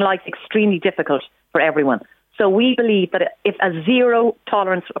making life extremely difficult for everyone. So we believe that if a zero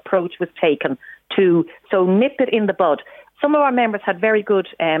tolerance approach was taken to nip it in the bud, some of our members had very good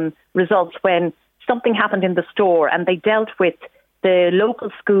results when something happened in the store and they dealt with the local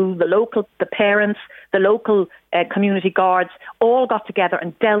school, the parents, the local community guards, all got together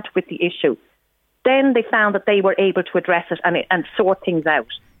and dealt with the issue. Then they found that they were able to address it and sort things out.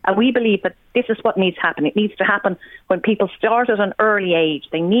 And we believe that this is what needs to happen. It needs to happen when people start at an early age.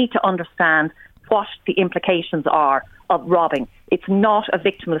 They need to understand what the implications are of robbing. It's not a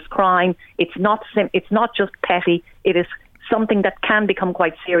victimless crime. It's not just petty. It is something that can become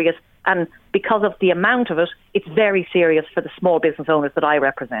quite serious. And because of the amount of it, it's very serious for the small business owners that I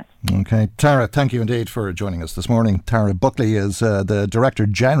represent. OK. Tara, thank you indeed for joining us this morning. Tara Buckley is the Director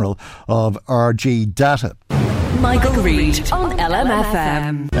General of RG Data. Michael Reade on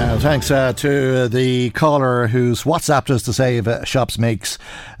LMFM. Now, thanks to the caller who's WhatsApped us to say if Shops makes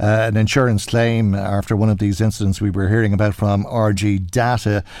an insurance claim after one of these incidents we were hearing about from RG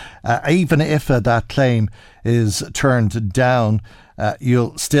Data. Even if that claim is turned down,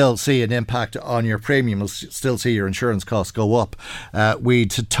 you'll still see an impact on your premium. You'll still see your insurance costs go up.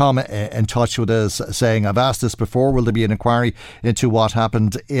 We'd Tom in touch with us saying, I've asked this before, will there be an inquiry into what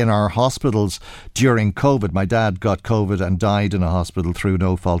happened in our hospitals during COVID? My dad got COVID and died in a hospital through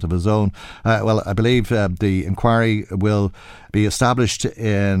no fault of his own. Well, I believe the inquiry will be established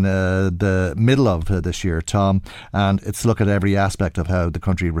in the middle of this year, Tom, and it's to look at every aspect of how the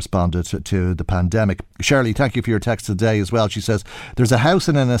country responded to the pandemic. Shirley, thank you for your text today as well. She says, there's a house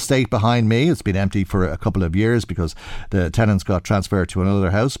in an estate behind me. It's been empty for a couple of years because the tenants got transferred to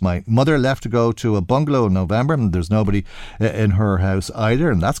another house. My mother left to go to a bungalow in November and there's nobody in her house either,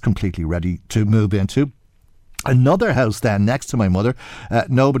 and that's completely ready to move into. Another house then next to my mother,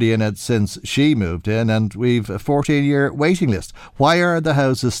 nobody in it since she moved in, and we've a 14-year waiting list. Why are the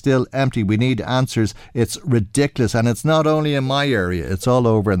houses still empty? We need answers. It's ridiculous, and it's not only in my area, it's all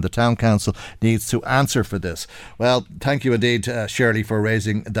over, and the town council needs to answer for this. Well, thank you indeed, Shirley, for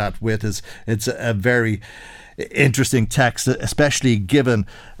raising that with us. It's a very interesting text, especially given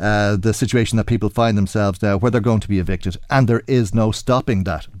the situation that people find themselves now, where they're going to be evicted, and there is no stopping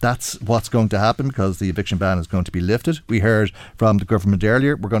that. That's what's going to happen because the eviction ban is going to be lifted. We heard from the government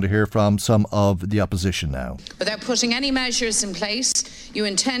earlier. We're going to hear from some of the opposition now. Without putting any measures in place, you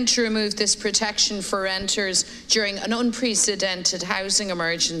intend to remove this protection for renters during an unprecedented housing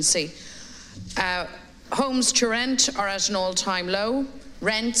emergency. Homes to rent are at an all-time low,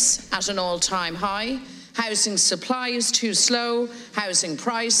 rents at an all-time high. Housing supply is too slow, housing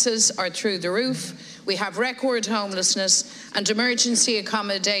prices are through the roof, we have record homelessness and emergency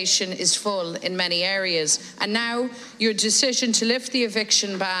accommodation is full in many areas. And now your decision to lift the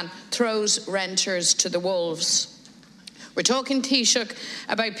eviction ban throws renters to the wolves. We're talking, Taoiseach,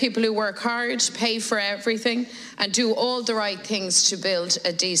 about people who work hard, pay for everything and do all the right things to build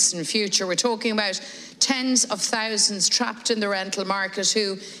a decent future. We're talking about tens of thousands trapped in the rental market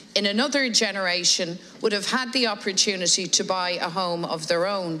who, in another generation, would have had the opportunity to buy a home of their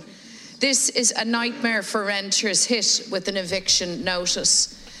own. This is a nightmare for renters hit with an eviction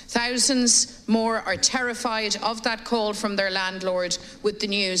notice. Thousands more are terrified of that call from their landlord with the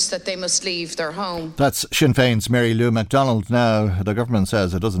news that they must leave their home. That's Sinn Féin's Mary Lou MacDonald. Now, the government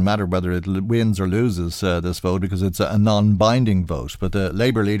says it doesn't matter whether it wins or loses this vote because it's a non-binding vote. But the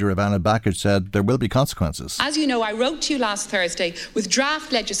Labour leader, Ivana Bacik, said there will be consequences. As you know, I wrote to you last Thursday with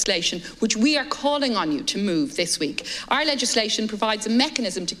draft legislation which we are calling on you to move this week. Our legislation provides a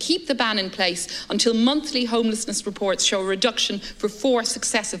mechanism to keep the ban in place until monthly homelessness reports show a reduction for 4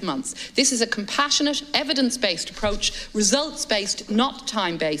 successive months. This is a compassionate, evidence-based approach, results-based, not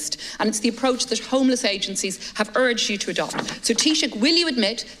time-based, and it's the approach that homeless agencies have urged you to adopt. So, Taoiseach, will you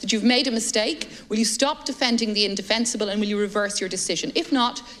admit that you've made a mistake? Will you stop defending the indefensible, and will you reverse your decision? If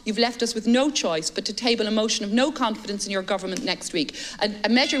not, you've left us with no choice but to table a motion of no confidence in your government next week. A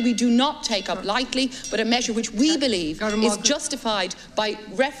measure we do not take up lightly, but a measure which we believe is justified by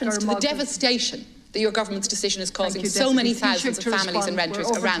reference to the devastation that your government's decision is causing so many thousands of families and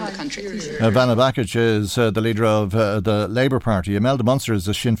renters around the country. Ivana Bacik is the leader of the Labour Party. Imelda Munster is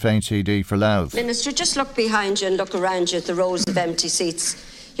the Sinn Féin TD for Louth. Minister, just look behind you and look around you at the rows of empty seats.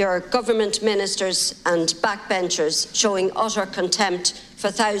 Your government ministers and backbenchers showing utter contempt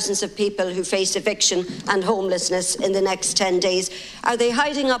for thousands of people who face eviction and homelessness in the next 10 days. Are they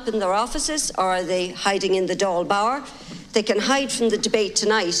hiding up in their offices or are they hiding in the Dáil Bower? They can hide from the debate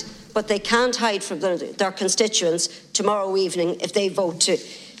tonight, but they can't hide from their constituents tomorrow evening if they vote to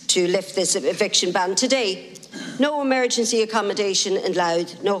lift this eviction ban. Today, no emergency accommodation in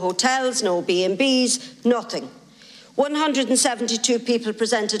Louth, no hotels, no B&Bs, nothing. 172 people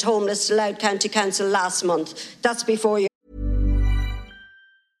presented homeless to Louth County Council last month. That's before you.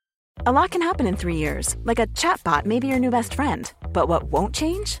 A lot can happen in 3 years, like a chatbot may be your new best friend. But what won't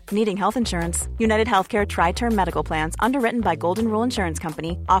change? Needing health insurance. United Healthcare Tri-Term Medical Plans, underwritten by Golden Rule Insurance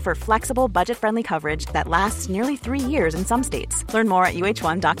Company, offer flexible, budget-friendly coverage that lasts nearly 3 years in some states. Learn more at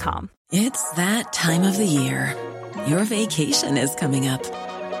uh1.com. It's that time of the year. Your vacation is coming up.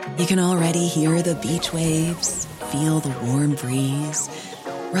 You can already hear the beach waves, feel the warm breeze,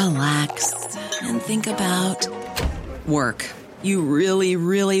 relax, and think about work. You really,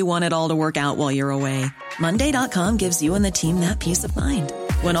 really want it all to work out while you're away. Monday.com gives you and the team that peace of mind.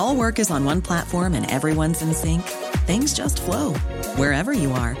 When all work is on one platform and everyone's in sync, things just flow. Wherever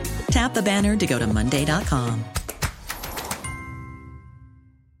you are, tap the banner to go to Monday.com.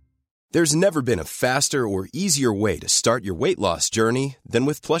 There's never been a faster or easier way to start your weight loss journey than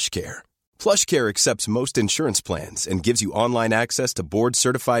with PlushCare. PlushCare accepts most insurance plans and gives you online access to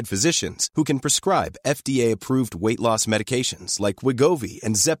board-certified physicians who can prescribe FDA-approved weight loss medications like Wegovy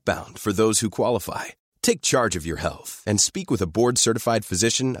and Zepbound for those who qualify. Take charge of your health and speak with a board-certified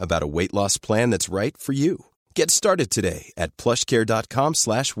physician about a weight loss plan that's right for you. Get started today at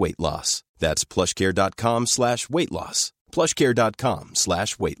plushcare.com/weight-loss. That's plushcare.com/weight-loss.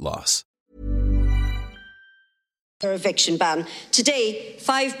 plushcare.com/weight-loss. Their eviction ban. Today,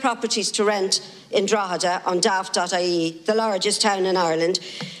 5 properties to rent in Drogheda on daft.ie, the largest town in Ireland.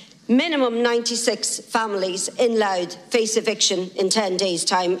 Minimum 96 families in Louth face eviction in 10 days'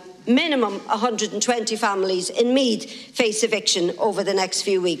 time. Minimum 120 families in Meath face eviction over the next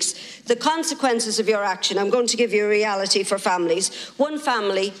few weeks. The consequences of your action, I'm going to give you a reality for families. 1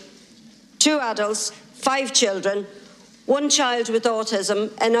 family, 2 adults, 5 children, 1 child with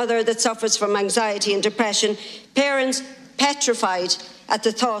autism, another that suffers from anxiety and depression, parents petrified at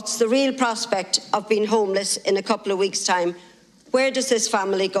the real prospect of being homeless in a couple of weeks' time. Where does this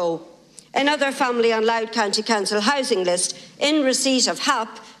family go? Another family on Louth County Council housing list, in receipt of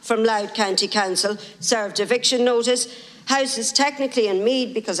HAP from Louth County Council, served eviction notice. Houses technically in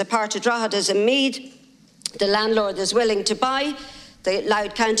Meath, because a part of Drogheda is in Meath. The landlord is willing to buy. The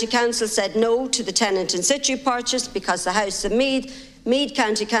Louth County Council said no to the tenant in situ purchase because the house in Meath. Meath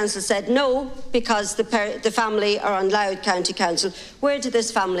County Council said no because the family are on Louth County Council. Where did this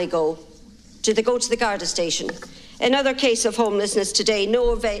family go? Do they go to the Garda station? Another case of homelessness today,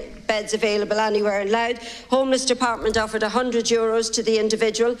 no beds available anywhere in Louth. Homeless Department offered €100 to the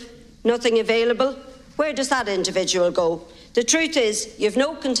individual, nothing available. Where does that individual go? The truth is, you've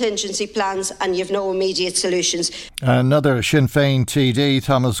no contingency plans and you've no immediate solutions. Another Sinn Féin TD,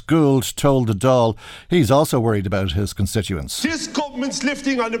 Thomas Gould, told the Dáil he's also worried about his constituents. This government's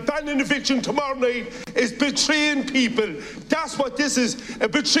lifting on a ban on eviction tomorrow night is betraying people. That's what this is, a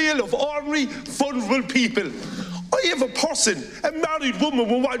betrayal of ordinary, vulnerable people. I have a person, a married woman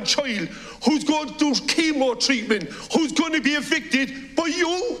with 1 child, who's going to do chemo treatment, who's going to be evicted by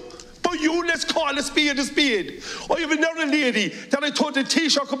you. By you, let's call a spade a spade. I have another lady that I told the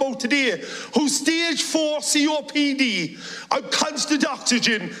Taoiseach about today who's stage 4 COPD on constant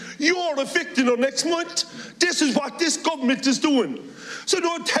oxygen. You're evicting her next month. This is what this government is doing. So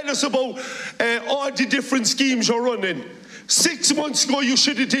don't tell us about all the different schemes you're running. 6 months ago, you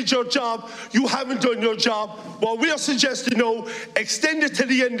should have did your job. You haven't done your job. What we're suggesting now, extend it to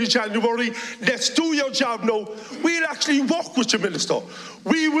the end of January. Let's do your job now. We'll actually work with you, Minister.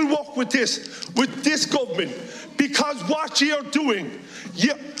 We will work with this government, because what you're doing,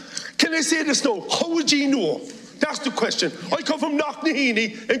 can I say this now? How would you know? That's the question. I come from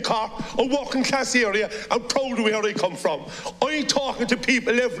Knocknaheeny in Cork, a working class area. I'm proud of where I come from. I'm talking to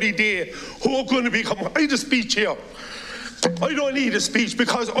people every day who are going to become... I had a speech here. I don't need a speech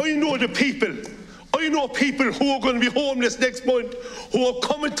because I know the people. I know people who are going to be homeless next month, who are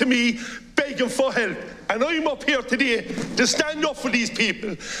coming to me begging for help. And I'm up here today to stand up for these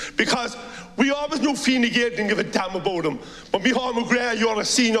people, because we always know Fine Gael didn't give a damn about them. But Micheál McGrath, you're a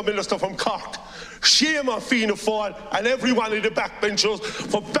senior minister from Cork. Shame on Fianna Fáil and every one of the backbenchers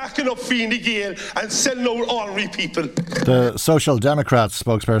for backing up Fine Gael and selling out ordinary people. The Social Democrats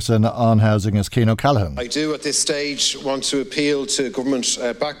spokesperson on housing is Cian O'Callaghan. I do at this stage want to appeal to government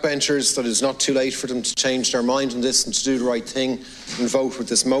backbenchers that it's not too late for them to change their mind on this and to do the right thing and vote with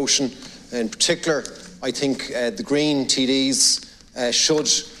this motion. In particular, I think the Green TDs should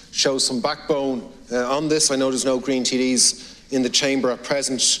show some backbone on this. I know there's no Green TDs in the chamber at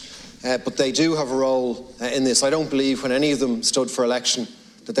present. But they do have a role in this. I don't believe when any of them stood for election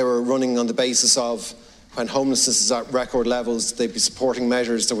that they were running on the basis of when homelessness is at record levels, they'd be supporting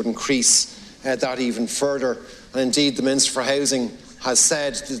measures that would increase that even further. And indeed, the Minister for Housing has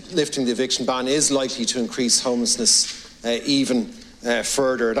said that lifting the eviction ban is likely to increase homelessness even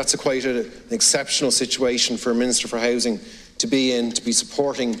further. That's quite an exceptional situation for a Minister for Housing to be in, to be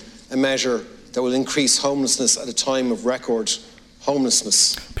supporting a measure that will increase homelessness at a time of record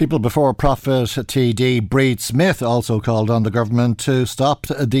homelessness. People Before Profit TD Breed Smith also called on the government to stop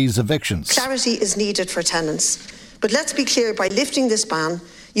these evictions. Clarity is needed for tenants. But let's be clear, by lifting this ban,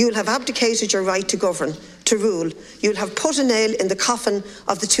 you'll have abdicated your right to govern, to rule. You'll have put a nail in the coffin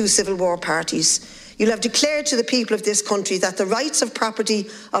of the two Civil War parties. You'll have declared to the people of this country that the rights of property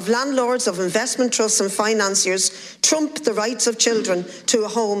of landlords, of investment trusts and financiers trump the rights of children to a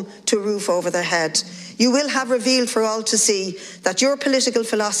home, to a roof over their head. You will have revealed for all to see that your political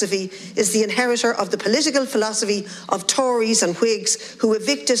philosophy is the inheritor of the political philosophy of Tories and Whigs who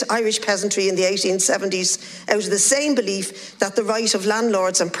evicted Irish peasantry in the 1870s out of the same belief that the right of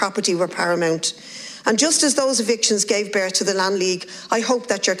landlords and property were paramount. And just as those evictions gave birth to the Land League, I hope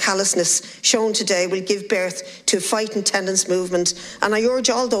that your callousness shown today will give birth to a fight and tenants movement. And I urge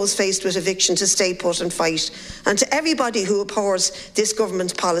all those faced with eviction to stay put and fight. And to everybody who abhors this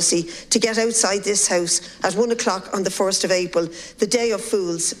government policy, to get outside this house at 1 o'clock on the 1st of April, the day of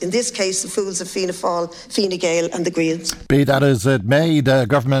fools, in this case the fools of Fianna Fáil, Fine Gael and the Greens. Be that as it may, the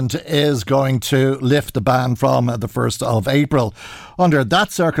government is going to lift the ban from the 1st of April. Under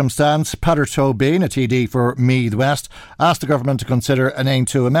that circumstance, Peadar Tobin, a TD for Meath West, asked the government to consider an aim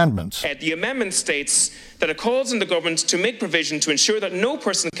to amendment. The amendment states that it calls on the government to make provision to ensure that no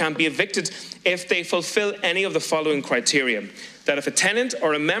person can be evicted if they fulfil any of the following criteria. That if a tenant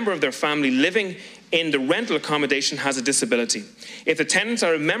or a member of their family living in the rental accommodation has a disability, if the tenants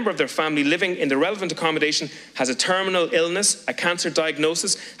or a member of their family living in the relevant accommodation has a terminal illness, a cancer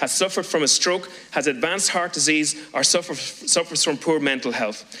diagnosis, has suffered from a stroke, has advanced heart disease, or suffers from poor mental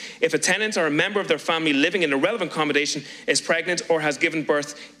health, if a tenant or a member of their family living in the relevant accommodation is pregnant or has given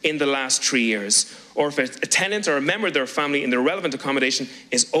birth in the last 3 years, or if a tenant or a member of their family in the relevant accommodation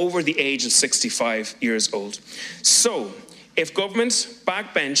is over the age of 65 years old. So, if government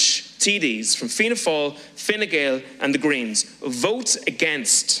backbench TDs from Fianna Fáil, Fine Gael and the Greens vote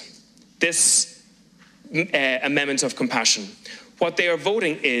against this amendment of compassion, what they are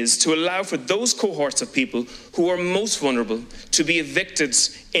voting is to allow for those cohorts of people who are most vulnerable to be evicted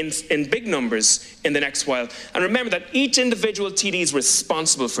in big numbers in the next while. And remember that each individual TD is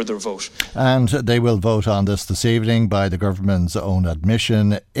responsible for their vote. And they will vote on this evening by the government's own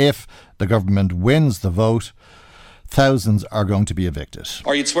admission. If the government wins the vote, thousands are going to be evicted.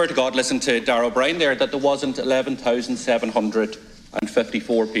 Or you'd swear to God, listen to Darragh O'Brien there, that there wasn't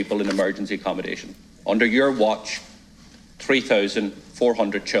 11,754 people in emergency accommodation. Under your watch,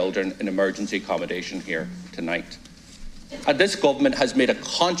 3,400 children in emergency accommodation here tonight. And this government has made a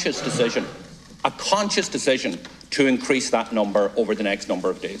conscious decision to increase that number over the next number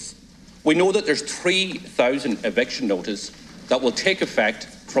of days. We know that there's 3,000 eviction notices that will take effect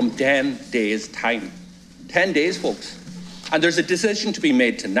from 10 days' time. 10 days, folks. And there's a decision to be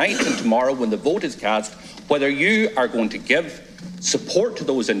made tonight and tomorrow when the vote is cast, whether you are going to give support to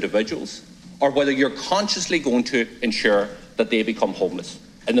those individuals or whether you're consciously going to ensure that they become homeless.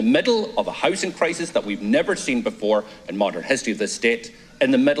 In the middle of a housing crisis that we've never seen before in modern history of this state, in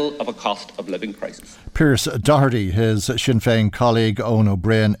the middle of a cost of living crisis. Pierce Doherty, his Sinn Féin colleague Owen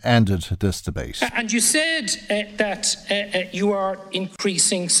O'Brien, ended this debate. And you said that you are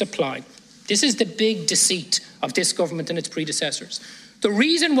increasing supply. This is the big deceit of this government and its predecessors. The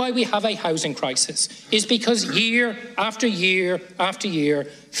reason why we have a housing crisis is because year after year after year,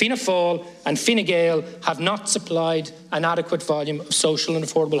 Fianna Fáil and Fine Gael have not supplied an adequate volume of social and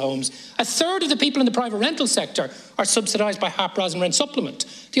affordable homes. A third of the people in the private rental sector are subsidised by HAPRAS and rent supplement.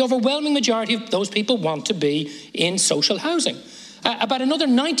 The overwhelming majority of those people want to be in social housing. About another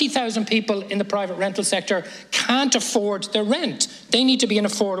 90,000 people in the private rental sector can't afford their rent. They need to be in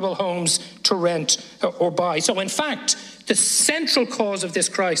affordable homes to rent or buy. So in fact, the central cause of this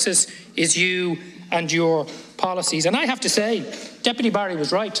crisis is you and your policies. And I have to say, Deputy Barry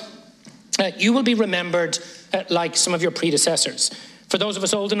was right. You will be remembered like some of your predecessors. For those of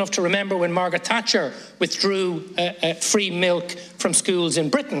us old enough to remember when Margaret Thatcher withdrew free milk from schools in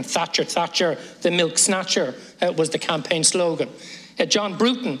Britain, Thatcher, the milk snatcher, was the campaign slogan. John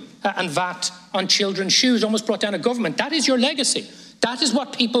Bruton and VAT on children's shoes almost brought down a government. That is your legacy. That is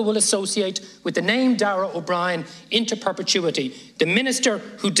what people will associate with the name Darragh O'Brien into perpetuity. The minister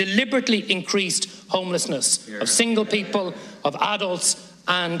who deliberately increased homelessness of single people, of adults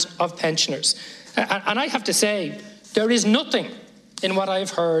and of pensioners. And I have to say, there is nothing in what I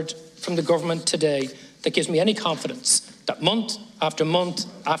have heard from the government today that gives me any confidence that month after month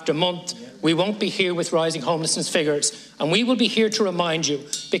after month we won't be here with rising homelessness figures, and we will be here to remind you,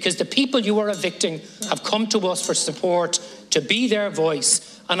 because the people you are evicting have come to us for support, to be their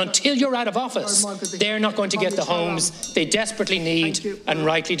voice, and until you're out of office, they're not going to get the homes they desperately need and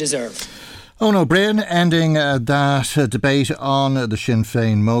rightly deserve. Owen O'Brien ending that debate on the Sinn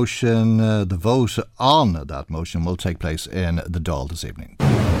Féin motion. The vote on that motion will take place in the Dáil this evening.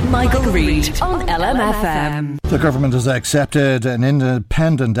 Michael Reade on LMFM. The government has accepted an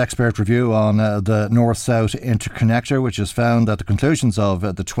independent expert review on the North-South Interconnector, which has found that the conclusions of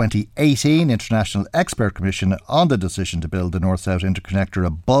the 2018 International Expert Commission on the decision to build the North-South Interconnector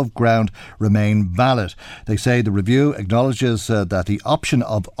above ground remain valid. They say the review acknowledges that the option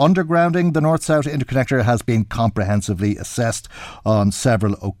of undergrounding the North-South Interconnector has been comprehensively assessed on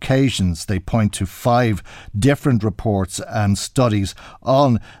several occasions. They point to 5 different reports and studies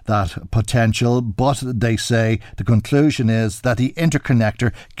on that potential, but they say the conclusion is that the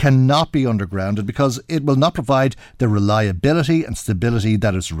interconnector cannot be undergrounded because it will not provide the reliability and stability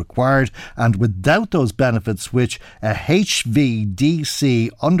that is required, and without those benefits which a HVDC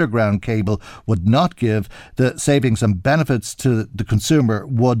underground cable would not give, the savings and benefits to the consumer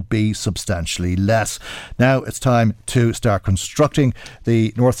would be substantially less. Now it's time to start constructing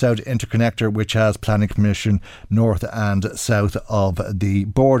the North-South Interconnector, which has planning permission north and south of the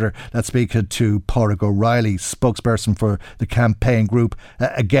border. Let's speak to Pádraig O'Reilly, spokesperson for the campaign group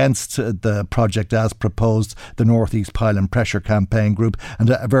against the project as proposed, the North East Pile and Pressure campaign group. And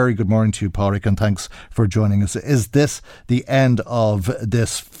a very good morning to you, Pádraig, and thanks for joining us. Is this the end of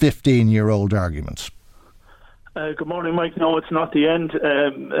this 15-year-old argument? Good morning, Mike. No, it's not the end.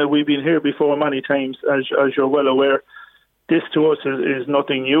 We've been here before many times, as you're well aware. This to us is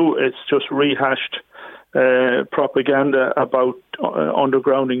nothing new. It's just rehashed propaganda about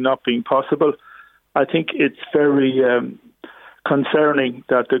undergrounding not being possible. I think it's very concerning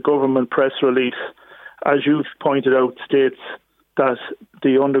that the government press release, as you've pointed out, states that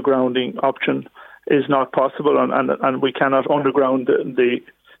the undergrounding option is not possible and we cannot underground the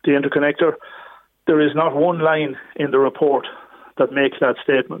interconnector. There is not one line in the report that makes that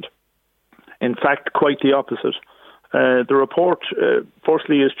statement. In fact, quite the opposite. The report,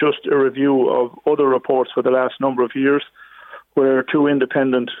 firstly, is just a review of other reports for the last number of years, where 2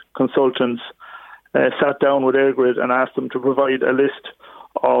 independent consultants sat down with EirGrid and asked them to provide a list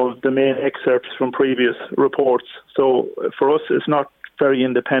of the main excerpts from previous reports. So for us, it's not very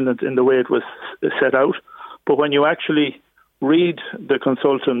independent in the way it was set out. But when you actually read the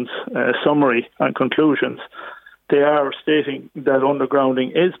consultants' summary and conclusions, they are stating that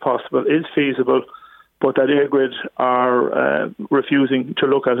undergrounding is possible, is feasible, but that EirGrid are refusing to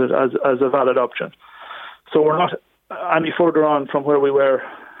look at it as a valid option. So we're not any further on from where we were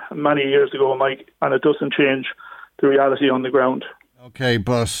many years ago, Mike, and it doesn't change the reality on the ground. OK,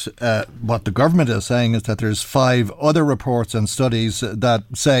 but what the government is saying is that there's 5 other reports and studies that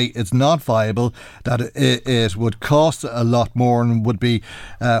say it's not viable, that it would cost a lot more and would be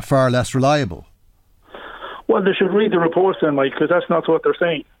far less reliable. Well, they should read the reports then, Mike, because that's not what they're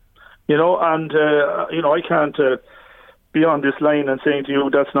saying. And I can't be on this line and saying to you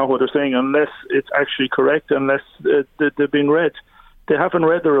that's not what they're saying unless it's actually correct, unless they've been read. They haven't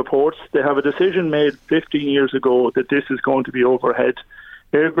read the reports. They have a decision made 15 years ago that this is going to be overhead.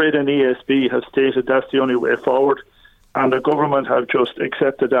 Airgrid and ESB have stated that's the only way forward, and the government have just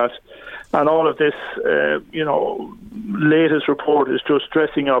accepted that. And all of this, latest report is just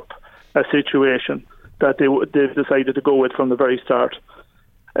dressing up a situation that they've decided to go with from the very start.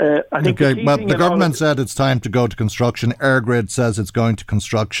 I think the government said it's time to go to construction. Airgrid says it's going to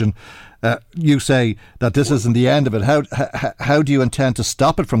construction. You say that this isn't the end of it. How do you intend to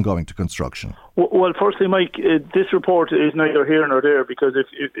stop it from going to construction? Well, firstly, Mike, this report is neither here nor there, because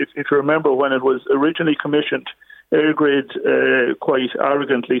if you remember when it was originally commissioned, Airgrid quite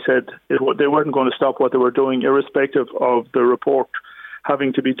arrogantly said they weren't going to stop what they were doing, irrespective of the report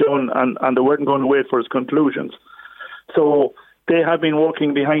having to be done, and they weren't going to wait for its conclusions. So they have been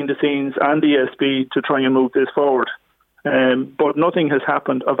working behind the scenes and ESB to try and move this forward. But nothing has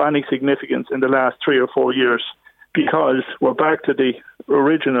happened of any significance in the last 3 or 4 years, because we're back to the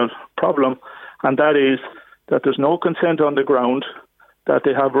original problem, and that is that there's no consent on the ground, that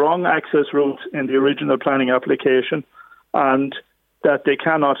they have wrong access routes in the original planning application, and that they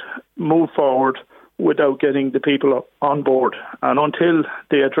cannot move forward without getting the people on board. And until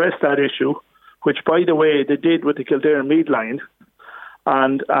they address that issue, which, by the way, they did with the Kildare-Meath line,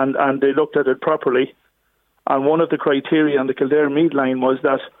 and they looked at it properly, and one of the criteria on the Kildare-Meath line was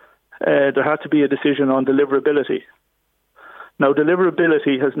that there had to be a decision on deliverability. Now,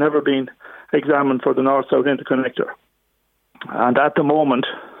 deliverability has never been examined for the North-South Interconnector. And at the moment,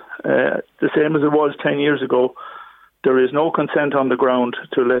 the same as it was 10 years ago, there is no consent on the ground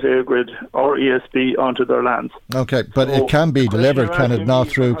to let Airgrid or ESB onto their lands. Okay, but so it can be delivered, can it not?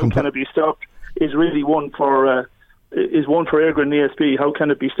 Through how can it be stopped is really one for Airgrid and ESB. How can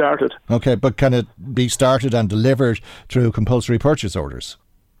it be started? Okay, but can it be started and delivered through compulsory purchase orders?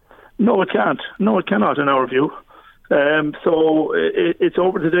 No, it can't. No, it cannot, in our view. So it's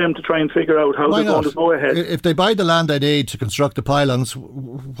over to them to try and figure out how they're going to go ahead. If they buy the land they need to construct the pylons,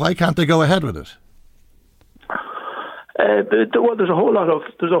 why can't they go ahead with it? Well, there's a whole lot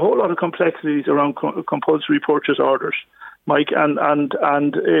of complexities around compulsory purchase orders, Mike, and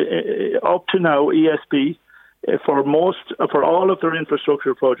up to now, ESB for all of their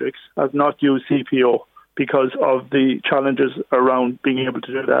infrastructure projects have not used CPO because of the challenges around being able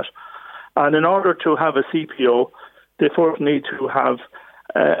to do that. And in order to have a CPO, they first need to have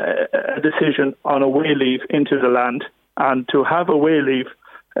a decision on a way leave into the land, and to have a way leave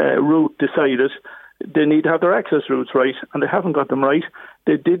route decided, they need to have their access routes right, and they haven't got them right.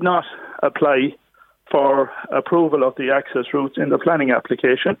 They did not apply for approval of the access routes in the planning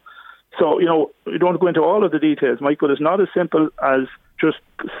application. So, we don't want to go into all of the details, Mike, but it's not as simple as just,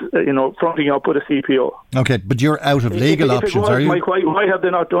 fronting up with a CPO. Okay, but you're out of legal options, are you? Mike, why have they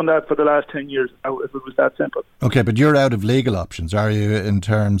not done that for the last 10 years if it was that simple? Okay, but you're out of legal options, are you, in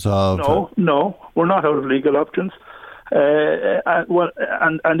terms of... No, we're not out of legal options.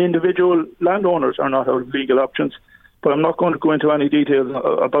 And individual landowners are not out of legal options. But I'm not going to go into any details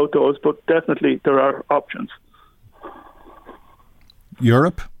about those, but definitely there are options.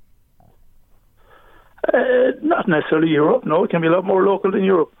 Europe? Not necessarily Europe, no. It can be a lot more local than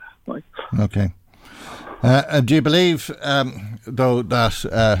Europe. Right. Okay. Do you believe, though,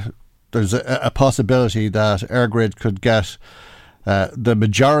 that there's a possibility that Airgrid could get the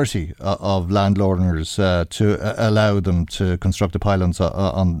majority of landowners to allow them to construct the pylons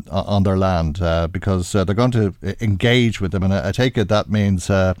on their land, because they're going to engage with them, and I take it that means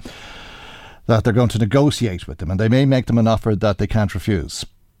that they're going to negotiate with them, and they may make them an offer that they can't refuse?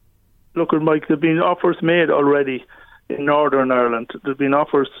 Look, Mike, there have been offers made already in Northern Ireland. There's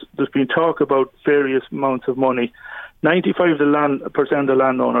been talk about various amounts of money. 95% of the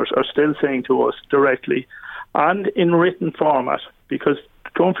landowners are still saying to us directly, and in written format, because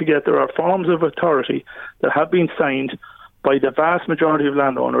don't forget there are forms of authority that have been signed by the vast majority of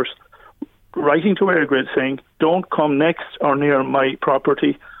landowners, writing to Airgrid saying, don't come next or near my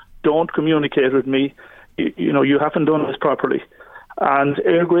property, don't communicate with me, you haven't done this properly. And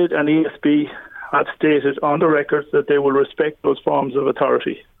Airgrid and ESB have stated on the record that they will respect those forms of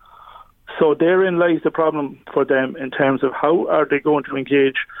authority. So therein lies the problem for them in terms of how are they going to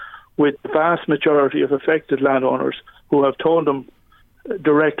engage with the vast majority of affected landowners who have told them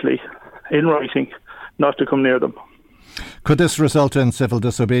directly in writing not to come near them. Could this result in civil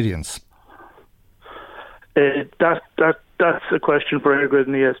disobedience? That's a question for Airgrid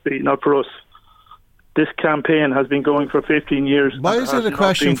and ESB, not for us. This campaign has been going for 15 years. Why is it a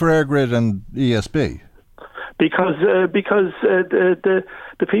question for Airgrid and ESB? because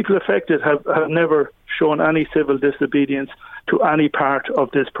the people affected have never shown any civil disobedience to any part of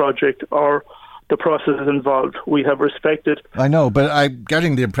this project or the processes involved. We have respected. I know, but I'm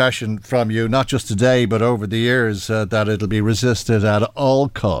getting the impression from you, not just today, but over the years, that it'll be resisted at all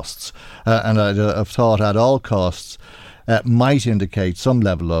costs. And I've thought at all costs might indicate some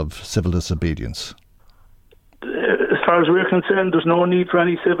level of civil disobedience. As far as we're concerned, there's no need for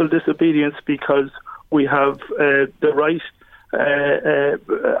any civil disobedience because we have the right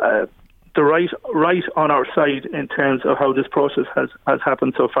on our side in terms of how this process has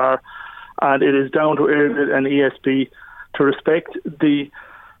happened so far. And it is down to Reade and ESB to respect the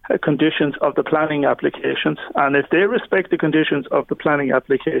conditions of the planning applications. And if they respect the conditions of the planning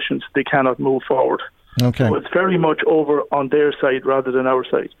applications, they cannot move forward. Okay. So it's very much over on their side rather than our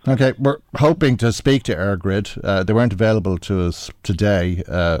side. Okay, we're hoping to speak to Reade. They weren't available to us today.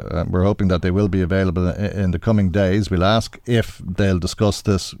 We're hoping that they will be available in the coming days. We'll ask if they'll discuss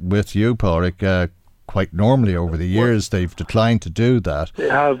this with you, Pádraig. Quite normally over the years they've declined to do that. They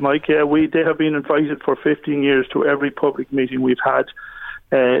have, Mike. They have been invited for 15 years to every public meeting we've had.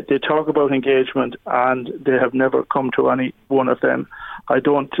 They talk about engagement and they have never come to any one of them. I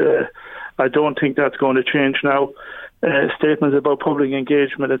don't think that's going to change now. Statements about public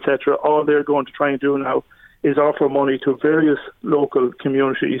engagement, etc., all they're going to try and do now is offer money to various local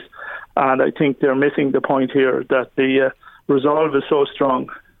communities, and I think they're missing the point here that the resolve is so strong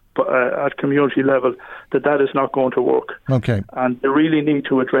at community level that is not going to work. Okay. And they really need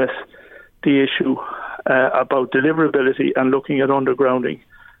to address the issue about deliverability and looking at undergrounding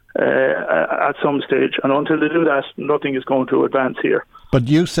at some stage. And until they do that, nothing is going to advance here. But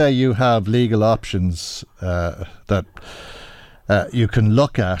you say you have legal options that you can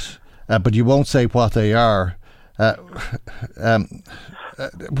look at, but you won't say what they are.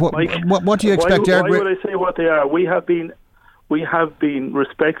 What do you expect? Why would I say what they are? We have been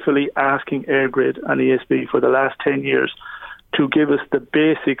respectfully asking Reade and ESB for the last 10 years to give us the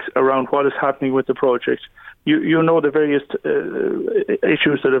basics around what is happening with the project. You know the various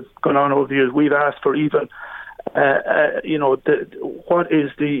issues that have gone on over the years. We've asked for even, what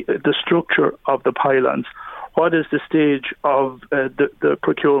is the structure of the pylons? What is the stage of the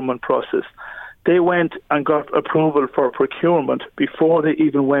procurement process? They went and got approval for procurement before they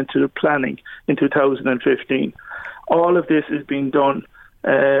even went to the planning in 2015. All of this is being done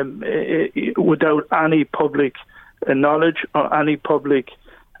without any public knowledge or any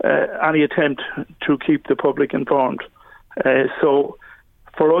attempt to keep the public informed. So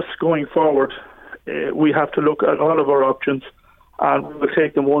for us going forward, we have to look at all of our options and we will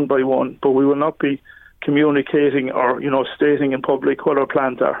take them one by one, but we will not be communicating or stating in public what our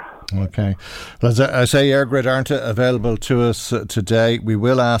plans are. Okay. Well, as I say, Reade aren't available to us today. We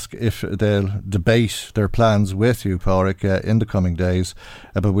will ask if they'll debate their plans with you, Pádraig, in the coming days,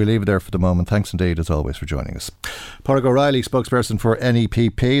 but we'll leave it there for the moment. Thanks indeed, as always, for joining us. Pádraig O'Reilly, spokesperson for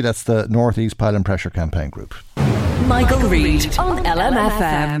NEPP, that's the North East Pylon Pressure Campaign Group. Michael Reade on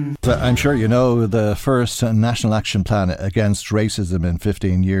LMFM. I'm sure you know the first National Action Plan against racism in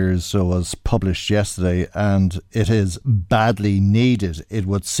 15 years was published yesterday, and it is badly needed, it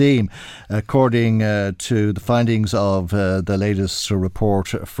would seem, according to the findings of the latest report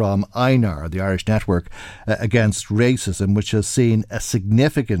from INAR, the Irish Network Against Racism, which has seen a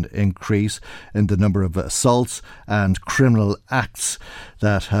significant increase in the number of assaults and criminal acts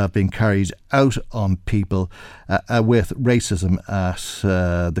that have been carried out on people with racism at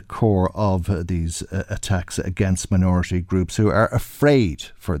the core of these attacks against minority groups who are afraid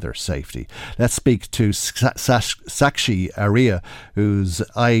for their safety. Let's speak to Sakshi Arya, who's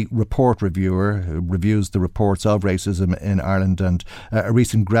iReport reviewer, who reviews the reports of racism in Ireland and a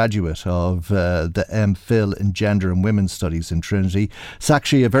recent graduate of the MPhil in Gender and Women's Studies in Trinity.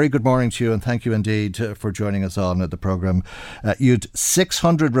 Sakshi, a very good morning to you, and thank you indeed for joining us on the programme. You'd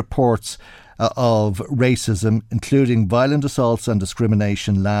 600 reports of racism, including violent assaults and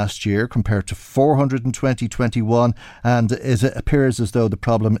discrimination last year, compared to 400 in 2021, and it appears as though the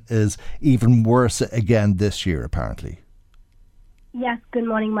problem is even worse again this year, apparently. Yes, good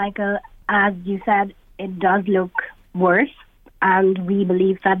morning, Michael. As you said, it does look worse, and we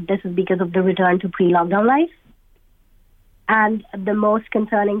believe that this is because of the return to pre-lockdown life. And the most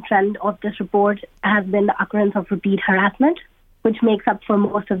concerning trend of this report has been the occurrence of repeat harassment, which makes up for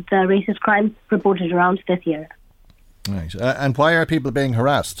most of the racist crimes reported around this year. Right. And why are people being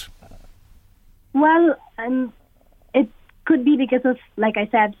harassed? Well, it could be because of, like I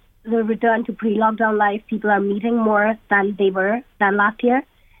said, the return to pre-lockdown life. People are meeting more than they were than last year.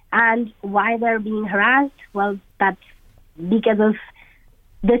 And why they're being harassed? Well, that's because of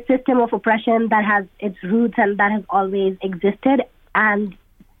this system of oppression that has its roots and that has always existed, and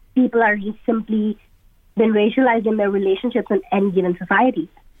people are just simply been racialized in their relationships in any given society.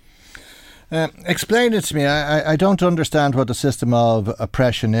 Explain it to me. I don't understand what the system of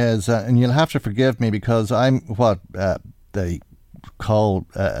oppression is, and you'll have to forgive me because I'm what they call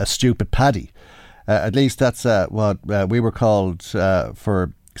a stupid paddy. At least that's what we were called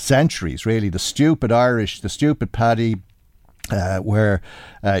for centuries, really. The stupid Irish, the stupid paddy, where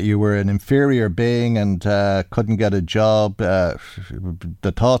you were an inferior being and couldn't get a job.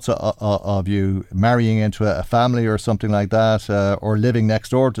 The thoughts of you marrying into a family or something like that, or living next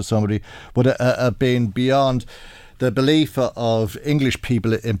door to somebody, would have been beyond the belief of English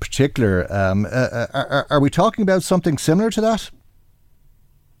people in particular. Are we talking about something similar to that?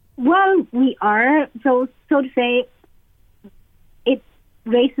 Well, we are. So to say,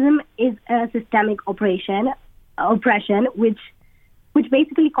 racism is a systemic oppression, which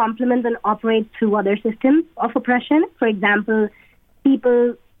basically complements and operates through other systems of oppression. For example,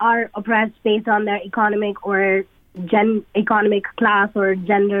 people are oppressed based on their economic or economic class or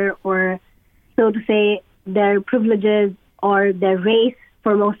gender, or so to say, their privileges or their race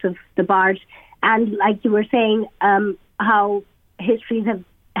for most of the part. And like you were saying, how histories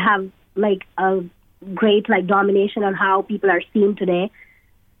have like a great like domination on how people are seen today,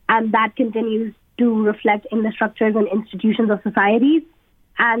 and that continues to reflect in the structures and institutions of societies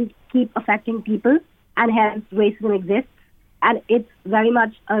and keep affecting people, and hence racism exists. And it's very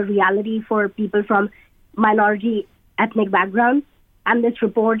much a reality for people from minority ethnic backgrounds. And this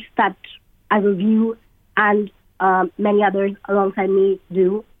report that I review and many others alongside me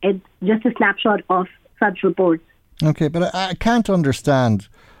do, it's just a snapshot of such reports. Okay, but I can't understand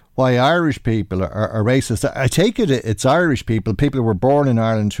why Irish people are racist. I take it it's Irish people who were born in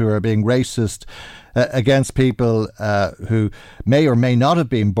Ireland, who are being racist against people who may or may not have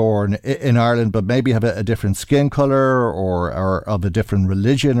been born in Ireland, but maybe have a different skin colour or of a different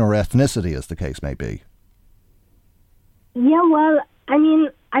religion or ethnicity, as the case may be. Yeah, well, I mean,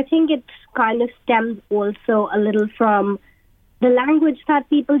 I think it kind of stems also a little from the language that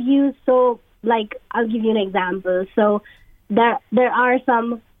people use. So, like, I'll give you an example. So, there are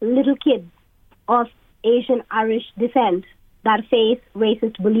some little kids of Asian Irish descent that face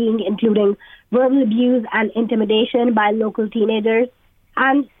racist bullying, including verbal abuse and intimidation by local teenagers.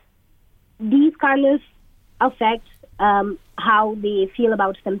 And these kind of affect how they feel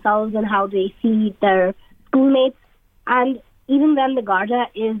about themselves and how they see their schoolmates. And even when the Garda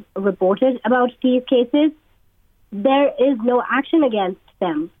is reported about these cases, there is no action against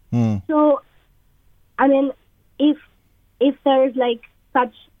them. So, I mean, if there's like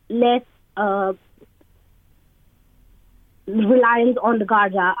such less reliance on the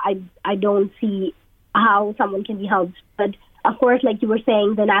Garda, I don't see how someone can be helped. But of course, like you were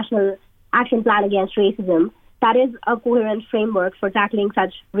saying, the National Action Plan Against Racism, that is a coherent framework for tackling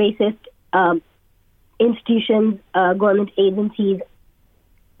such racist institutions, government agencies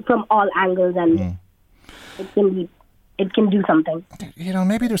from all angles, and it can do something. You know,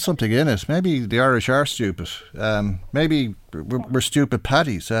 maybe there's something in it. Maybe the Irish are stupid. Maybe we're stupid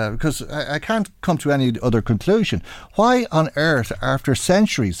paddies, because I can't come to any other conclusion. Why on earth, after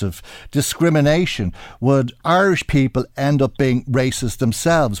centuries of discrimination, would Irish people end up being racist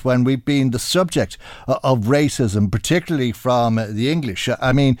themselves when we've been the subject of racism, particularly from the English?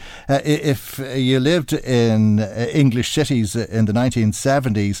 I mean, if you lived in English cities in the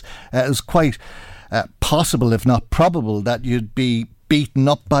 1970s, it was quite possible, if not probable, that you'd be beaten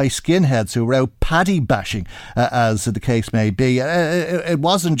up by skinheads who were out paddy bashing, as the case may be. It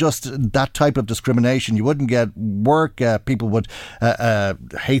wasn't just that type of discrimination. You wouldn't get work. People would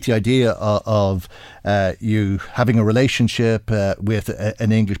hate the idea of you having a relationship with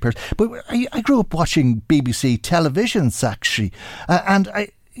an English person. But I grew up watching BBC televisions, actually, and I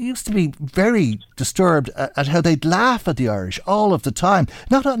used to be very disturbed at how they'd laugh at the Irish all of the time.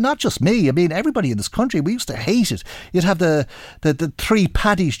 Not just me. I mean, everybody in this country. We used to hate it. You'd have the three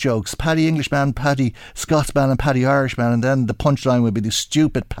Paddy's jokes: Paddy Englishman, Paddy Scotsman, and Paddy Irishman, and then the punchline would be the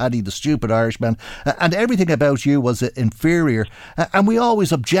stupid Paddy, the stupid Irishman, and everything about you was inferior. And we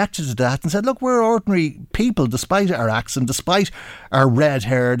always objected to that and said, look, we're ordinary people, despite our accent, despite our red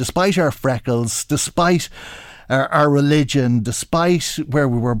hair, despite our freckles, despite our religion, despite where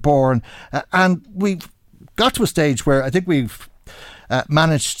we were born. And we've got to a stage where I think we've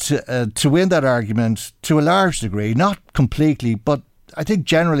managed to win that argument to a large degree, not completely, but I think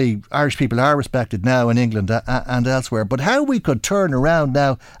generally Irish people are respected now in England and elsewhere. But how we could turn around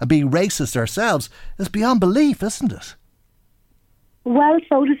now and be racist ourselves is beyond belief, isn't it? Well,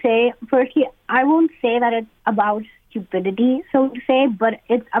 so to say, firstly, I won't say that it's about stupidity, so to say, but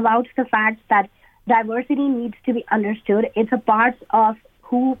it's about the fact that diversity needs to be understood. It's a part of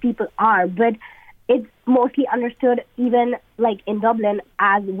who people are, but it's mostly understood, even like in Dublin,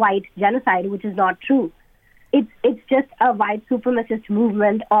 as white genocide, which is not true. It's just a white supremacist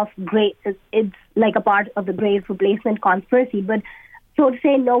movement of great. It's like a part of the Great Replacement conspiracy. But so to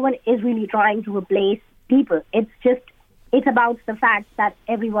say, no one is really trying to replace people. It's about the fact that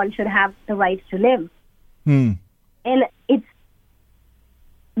everyone should have the right to live, and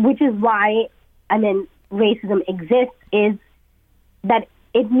which is why racism exists. Is that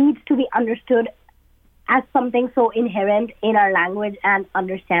it needs to be understood as something so inherent in our language and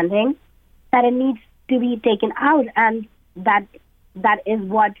understanding that it needs to be taken out, and that is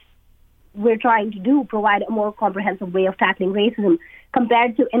what we're trying to do, provide a more comprehensive way of tackling racism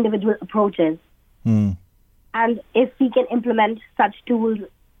compared to individual approaches. And if we can implement such tools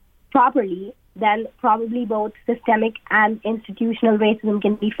properly, then probably both systemic and institutional racism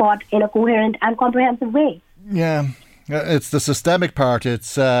can be fought in a coherent and comprehensive way. Yeah, it's the systemic part.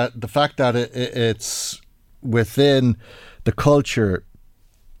 It's the fact that it's within the culture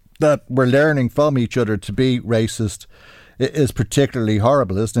that we're learning from each other to be racist is particularly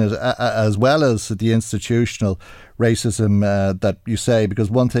horrible, isn't it? As well as the institutional racism that you say,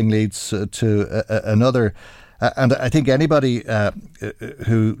 because one thing leads to another. And I think anybody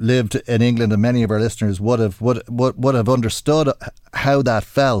who lived in England, and many of our listeners would have understood how that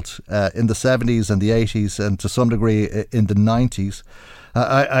felt in the 70s and the 80s, and to some degree in the 90s.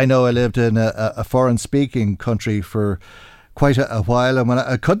 I know I lived in a foreign-speaking country for quite a while, and when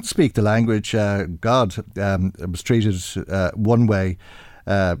I couldn't speak the language, I was treated one way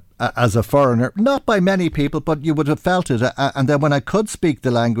as a foreigner, not by many people, but you would have felt it. And then when I could speak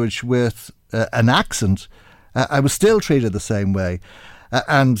the language with an accent, I was still treated the same way,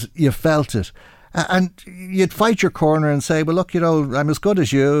 and you felt it. And you'd fight your corner and say, well, look, I'm as good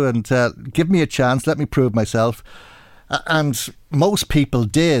as you, and give me a chance, let me prove myself. And most people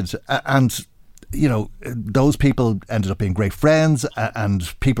did. And, those people ended up being great friends,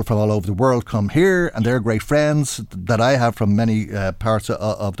 and people from all over the world come here, and they're great friends that I have from many parts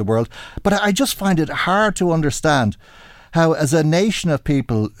of the world. But I just find it hard to understand how, as a nation of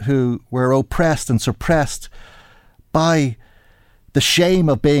people who were oppressed and suppressed by the shame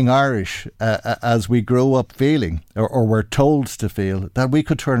of being Irish, as we grew up feeling, or were told to feel, that we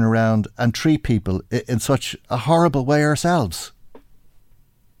could turn around and treat people in such a horrible way ourselves.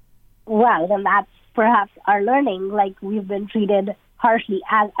 Well, then that's perhaps our learning. Like, we've been treated harshly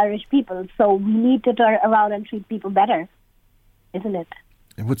as Irish people, so we need to turn around and treat people better, isn't it?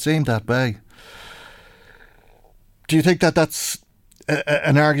 It would seem that way. Do you think that that's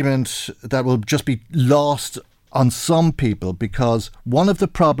an argument that will just be lost on some people? Because one of the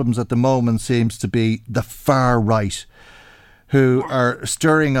problems at the moment seems to be the far right, who are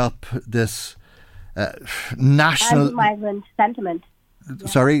stirring up this national... Anti-migrant sentiment.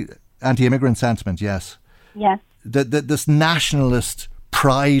 Sorry, anti-immigrant sentiment, yes. Yes. This nationalist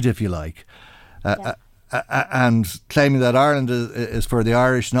pride, if you like. And claiming that Ireland is for the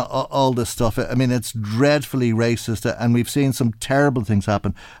Irish and all this stuff. I mean, it's dreadfully racist, and we've seen some terrible things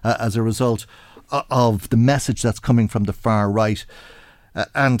happen as a result of the message that's coming from the far right.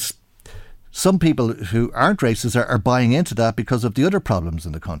 And some people who aren't racist are buying into that because of the other problems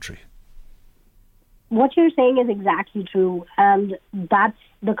in the country. What you're saying is exactly true, and that's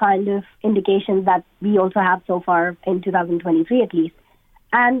the kind of indication that we also have so far in 2023 at least.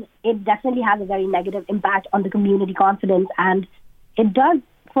 And it definitely has a very negative impact on the community confidence, and it does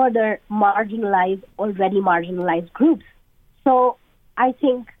further marginalize already marginalized groups. So I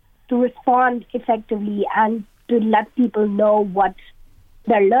think to respond effectively and to let people know what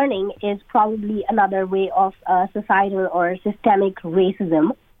they're learning is probably another way of societal or systemic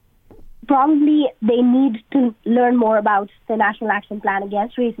racism. Probably they need to learn more about the National Action Plan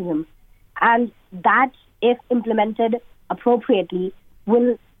Against Racism. And that, if implemented appropriately,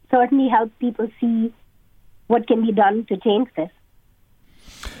 will certainly help people see what can be done to change this.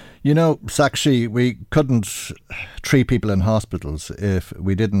 Sakshi, we couldn't treat people in hospitals if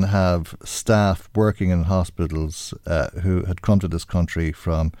we didn't have staff working in hospitals who had come to this country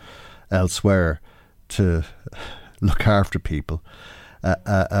from elsewhere to look after people.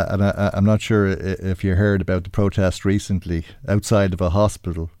 And I'm not sure if you heard about the protest recently outside of a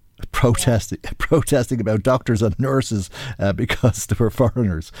hospital, protesting about doctors and nurses because they were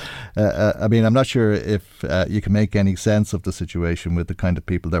foreigners. I mean, I'm not sure if you can make any sense of the situation with the kind of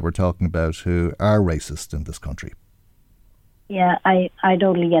people that we're talking about who are racist in this country. Yeah, I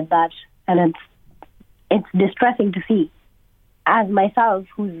totally get that. And it's distressing to see. As myself,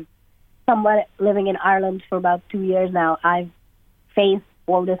 who's someone living in Ireland for about 2 years now, I've faced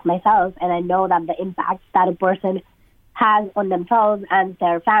all this myself, and I know that the impacts that a person has on themselves and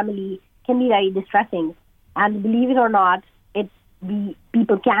their family can be very distressing. And believe it or not,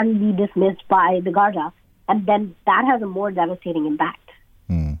 people can be dismissed by the Garda, and then that has a more devastating impact.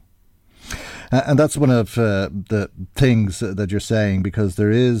 And that's one of the things that you're saying, because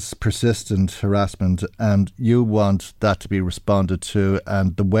there is persistent harassment and you want that to be responded to,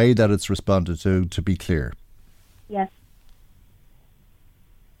 and the way that it's responded to be clear. Yes.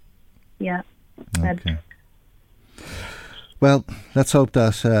 Yeah. Okay. Well, let's hope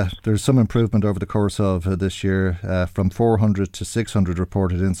that there's some improvement over the course of this year. From 400 to 600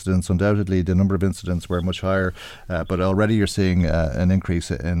 reported incidents. Undoubtedly, the number of incidents were much higher, but already you're seeing an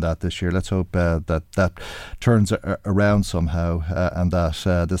increase in that this year. Let's hope that turns around somehow, and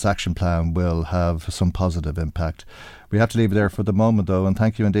that this action plan will have some positive impact. We have to leave it there for the moment, though, and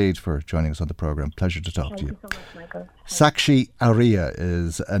thank you indeed for joining us on the programme. Pleasure to talk to you. Thank you so much, Michael. Sakshi Arya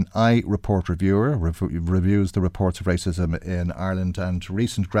is an iReport reviewer, reviews the reports of racism in Ireland, and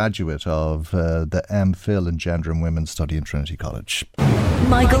recent graduate of the MPhil in Gender and Women's Study in Trinity College.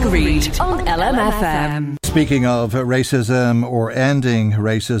 Michael Reade on LMFM. Speaking of racism or ending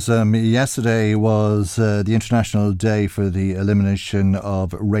racism, yesterday was the International Day for the Elimination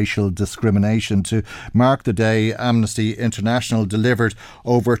of Racial Discrimination. To mark the day, Amnesty International delivered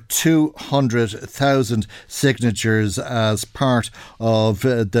over 200,000 signatures as part of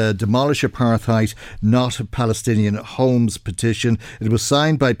the Demolish Apartheid, Not Palestinian Homes petition. It was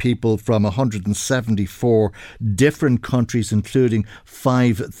signed by people from 174 different countries, including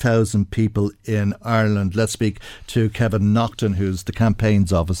 5,000 people in Ireland. Let's speak to Kevin Naughton, who's the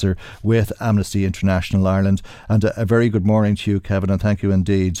campaigns officer with Amnesty International Ireland. And a very good morning to you, Kevin, and thank you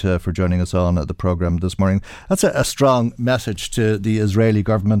indeed for joining us on the programme this morning. That's a strong message to the Israeli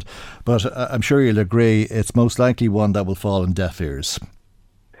government, but I'm sure you'll agree it's most likely one that will fall on deaf ears.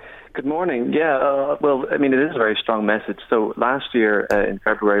 Good morning. Yeah, well, I mean, it is a very strong message. So last year in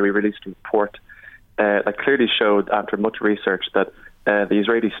February, we released a report that clearly showed, after much research, that the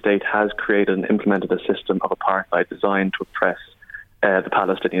Israeli state has created and implemented a system of apartheid designed to oppress the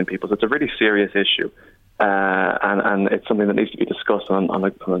Palestinian people. So it's a really serious issue, and it's something that needs to be discussed on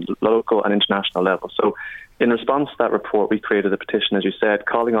a local and international level. So in response to that report, we created a petition, as you said,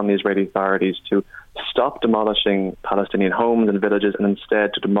 calling on the Israeli authorities to stop demolishing Palestinian homes and villages, and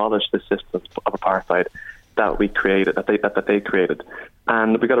instead to demolish the system of apartheid that we created, that they created.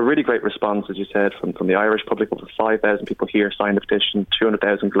 And we got a really great response, as you said, from the Irish public. Over 5,000 people here signed the petition,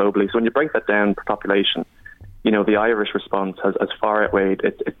 200,000 globally. So when you break that down per population, you know, the Irish response has far outweighed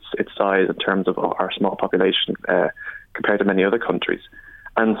its size in terms of our small population compared to many other countries.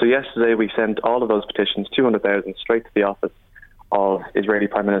 And so yesterday we sent all of those petitions, 200,000, straight to the office of Israeli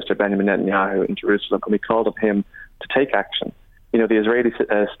Prime Minister Benjamin Netanyahu in Jerusalem, and we called on him to take action. You know, the Israeli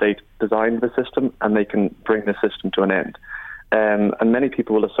state designed the system, and they can bring the system to an end. And many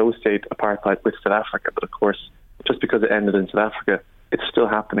people will associate apartheid with South Africa, but of course, just because it ended in South Africa, it's still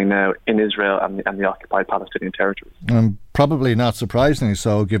happening now in Israel and the occupied Palestinian territories. Probably not surprisingly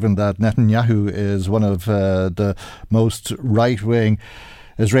so, given that Netanyahu is one of the most right-wing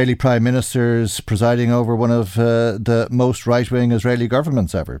Israeli prime ministers, presiding over one of the most right-wing Israeli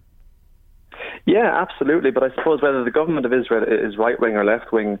governments ever. Yeah, absolutely. But I suppose whether the government of Israel is right-wing or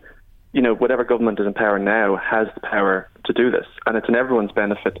left-wing, you know, whatever government is in power now has the power to do this. And it's in everyone's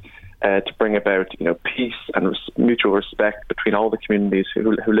benefit to bring about, you know, peace and mutual respect between all the communities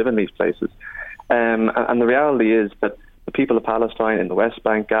who live in these places. And the reality is that the people of Palestine in the West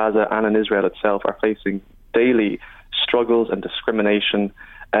Bank, Gaza and in Israel itself are facing daily struggles and discrimination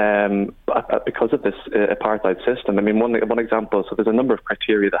because of this apartheid system. I mean, one example, so there's a number of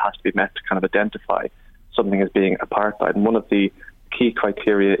criteria that has to be met to kind of identify something as being apartheid. And one of the key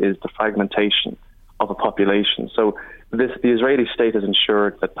criteria is the fragmentation of a population. So the Israeli state has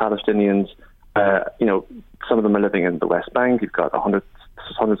ensured that Palestinians, you know, some of them are living in the West Bank. You've got hundreds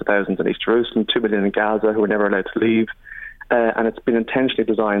of thousands in East Jerusalem, 2 million in Gaza who are never allowed to leave. And it's been intentionally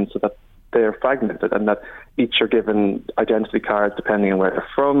designed so that they're fragmented and that each are given identity cards depending on where they're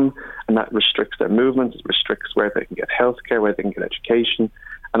from, and that restricts their movements, it restricts where they can get healthcare, where they can get education.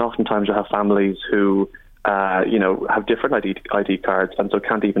 And oftentimes you have families who, you know, have different ID cards and so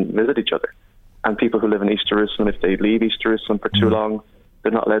can't even visit each other. And people who live in East Jerusalem, if they leave East Jerusalem for too long,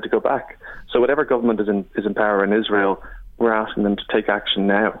 they're not allowed to go back. So whatever government is in power in Israel, we're asking them to take action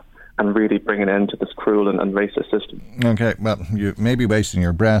now and really bring an end to this cruel and racist system. Okay, well, you may be wasting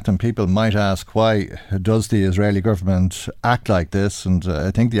your breath, and people might ask, why does the Israeli government act like this? And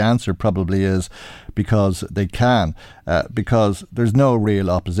I think the answer probably is because they can, because there's no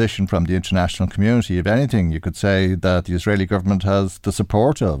real opposition from the international community. If anything, you could say that the Israeli government has the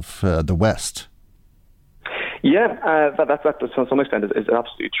support of the West. Yeah, that to some extent is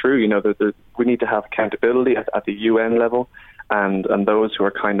absolutely true. You know, we need to have accountability at the UN level, and those who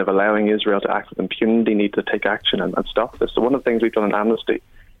are kind of allowing Israel to act with impunity need to take action and stop this. So one of the things we've done in Amnesty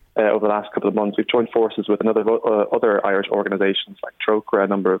over the last couple of months, we've joined forces with other Irish organisations like Trócaire, a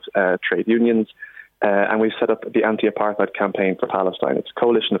number of trade unions, and we've set up the Anti-Apartheid Campaign for Palestine. It's a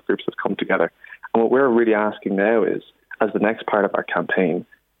coalition of groups that come together. And what we're really asking now is, as the next part of our campaign,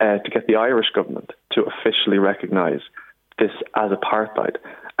 to get the Irish government to officially recognise this as apartheid.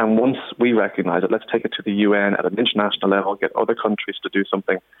 And once we recognise it, let's take it to the UN at an international level, get other countries to do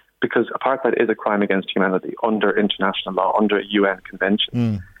something, because apartheid is a crime against humanity under international law, under a UN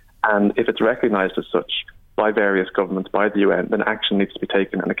convention. And if it's recognised as such by various governments, by the UN, then action needs to be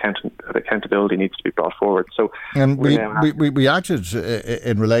taken and accountability needs to be brought forward. So, and we acted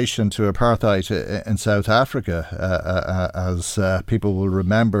in relation to apartheid in South Africa, as people will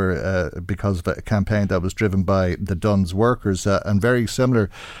remember, because of a campaign that was driven by the Dunn's workers, and very similar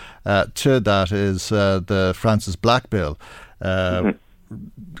to that is the Francis Black Bill.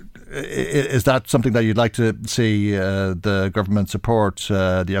 Is that something that you'd like to see the government support,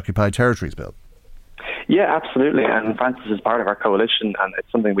 the Occupied Territories Bill? Yeah, absolutely. And Francis is part of our coalition, and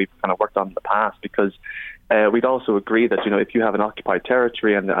it's something we've kind of worked on in the past, because we'd also agree that, you know, if you have an occupied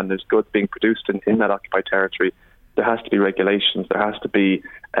territory and there's goods being produced in that occupied territory, there has to be regulations, there has to be,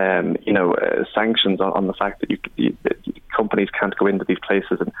 sanctions on the fact that companies can't go into these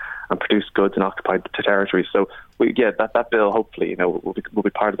places and produce goods in occupied territories. So, that bill hopefully, will be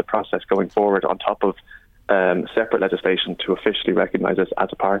part of the process going forward, on top of separate legislation to officially recognise this as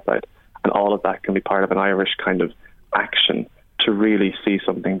apartheid. And all of that can be part of an Irish kind of action to really see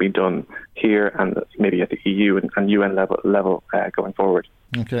something be done here and maybe at the EU and UN level going forward.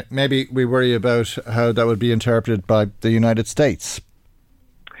 Okay, maybe we worry about how that would be interpreted by the United States.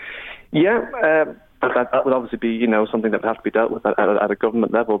 Yeah, that would obviously be, something that would have to be dealt with at a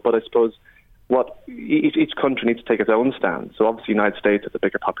government level. But I suppose what each country needs to take its own stand. So obviously the United States has a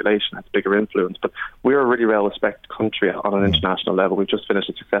bigger population, has bigger influence, but we're a really well-respected country on an international level. We've just finished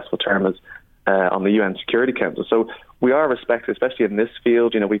a successful term as on the UN Security Council. So we are respected, especially in this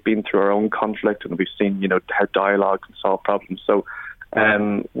field. We've been through our own conflict and we've seen, how dialogue can solve problems. So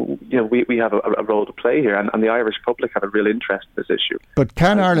we have a role to play here, and the Irish public have a real interest in this issue. But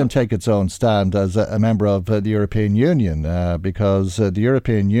can Ireland take its own stand as a member of the European Union? Because the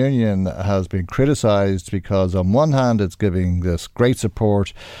European Union has been criticised because on one hand it's giving this great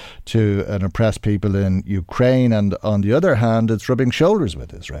support to an oppressed people in Ukraine, and on the other hand it's rubbing shoulders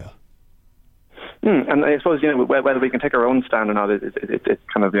with Israel. And I suppose, whether we can take our own stand or not, it's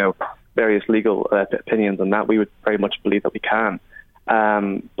kind of, various legal opinions on that. We would very much believe that we can.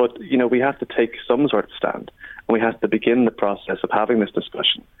 But we have to take some sort of stand, and we have to begin the process of having this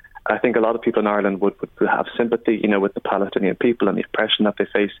discussion. I think a lot of people in Ireland would have sympathy, with the Palestinian people and the oppression that they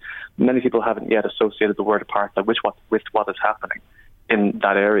face. Many people haven't yet associated the word apartheid with what is happening in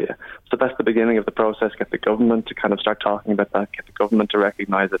that area. So that's the beginning of the process. Get the government to kind of start talking about that, get the government to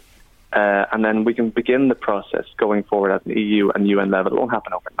recognise it, and then we can begin the process going forward at the EU and UN level. It won't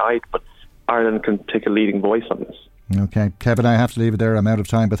happen overnight, but Ireland can take a leading voice on this. Okay, Kevin, I have to leave it there. I'm out of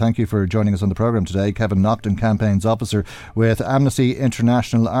time, but thank you for joining us on the programme today. Kevin Naughton, Campaigns Officer with Amnesty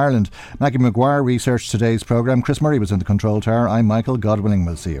International Ireland. Maggie Maguire researched today's programme. Chris Murray was in the control tower. I'm Michael. God willing,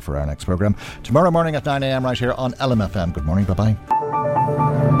 we'll see you for our next programme tomorrow morning at 9 a.m. right here on LMFM. Good morning. Bye-bye.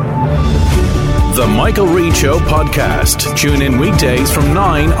 The Michael Reade Show podcast. Tune in weekdays from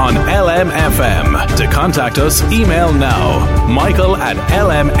 9 on LMFM. To contact us, email now,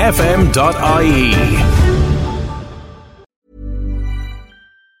 michael@lmfm.ie.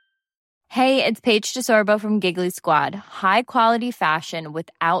 Hey, it's Paige DeSorbo from Giggly Squad. High quality fashion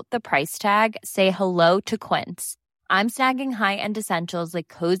without the price tag. Say hello to Quince. I'm snagging high-end essentials like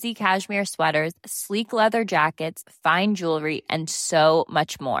cozy cashmere sweaters, sleek leather jackets, fine jewelry, and so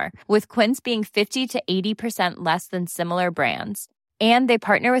much more. With Quince being 50 to 80% less than similar brands. And they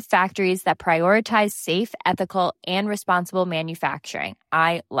partner with factories that prioritize safe, ethical, and responsible manufacturing.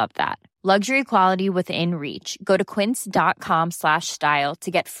 I love that. Luxury quality within reach. Go to quince.com/style to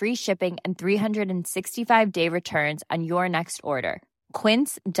get free shipping and 365-day returns on your next order.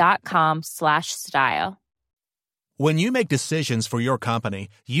 Quince.com/style. When you make decisions for your company,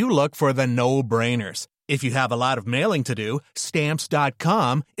 you look for the no-brainers. If you have a lot of mailing to do,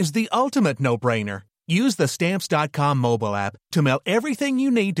 Stamps.com is the ultimate no-brainer. Use the Stamps.com mobile app to mail everything you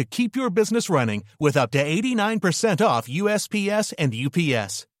need to keep your business running with up to 89% off USPS and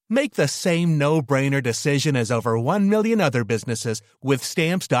UPS. Make the same no-brainer decision as over 1 million other businesses with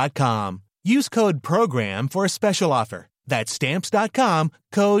Stamps.com. Use code PROGRAM for a special offer. That's Stamps.com,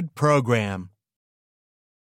 code PROGRAM.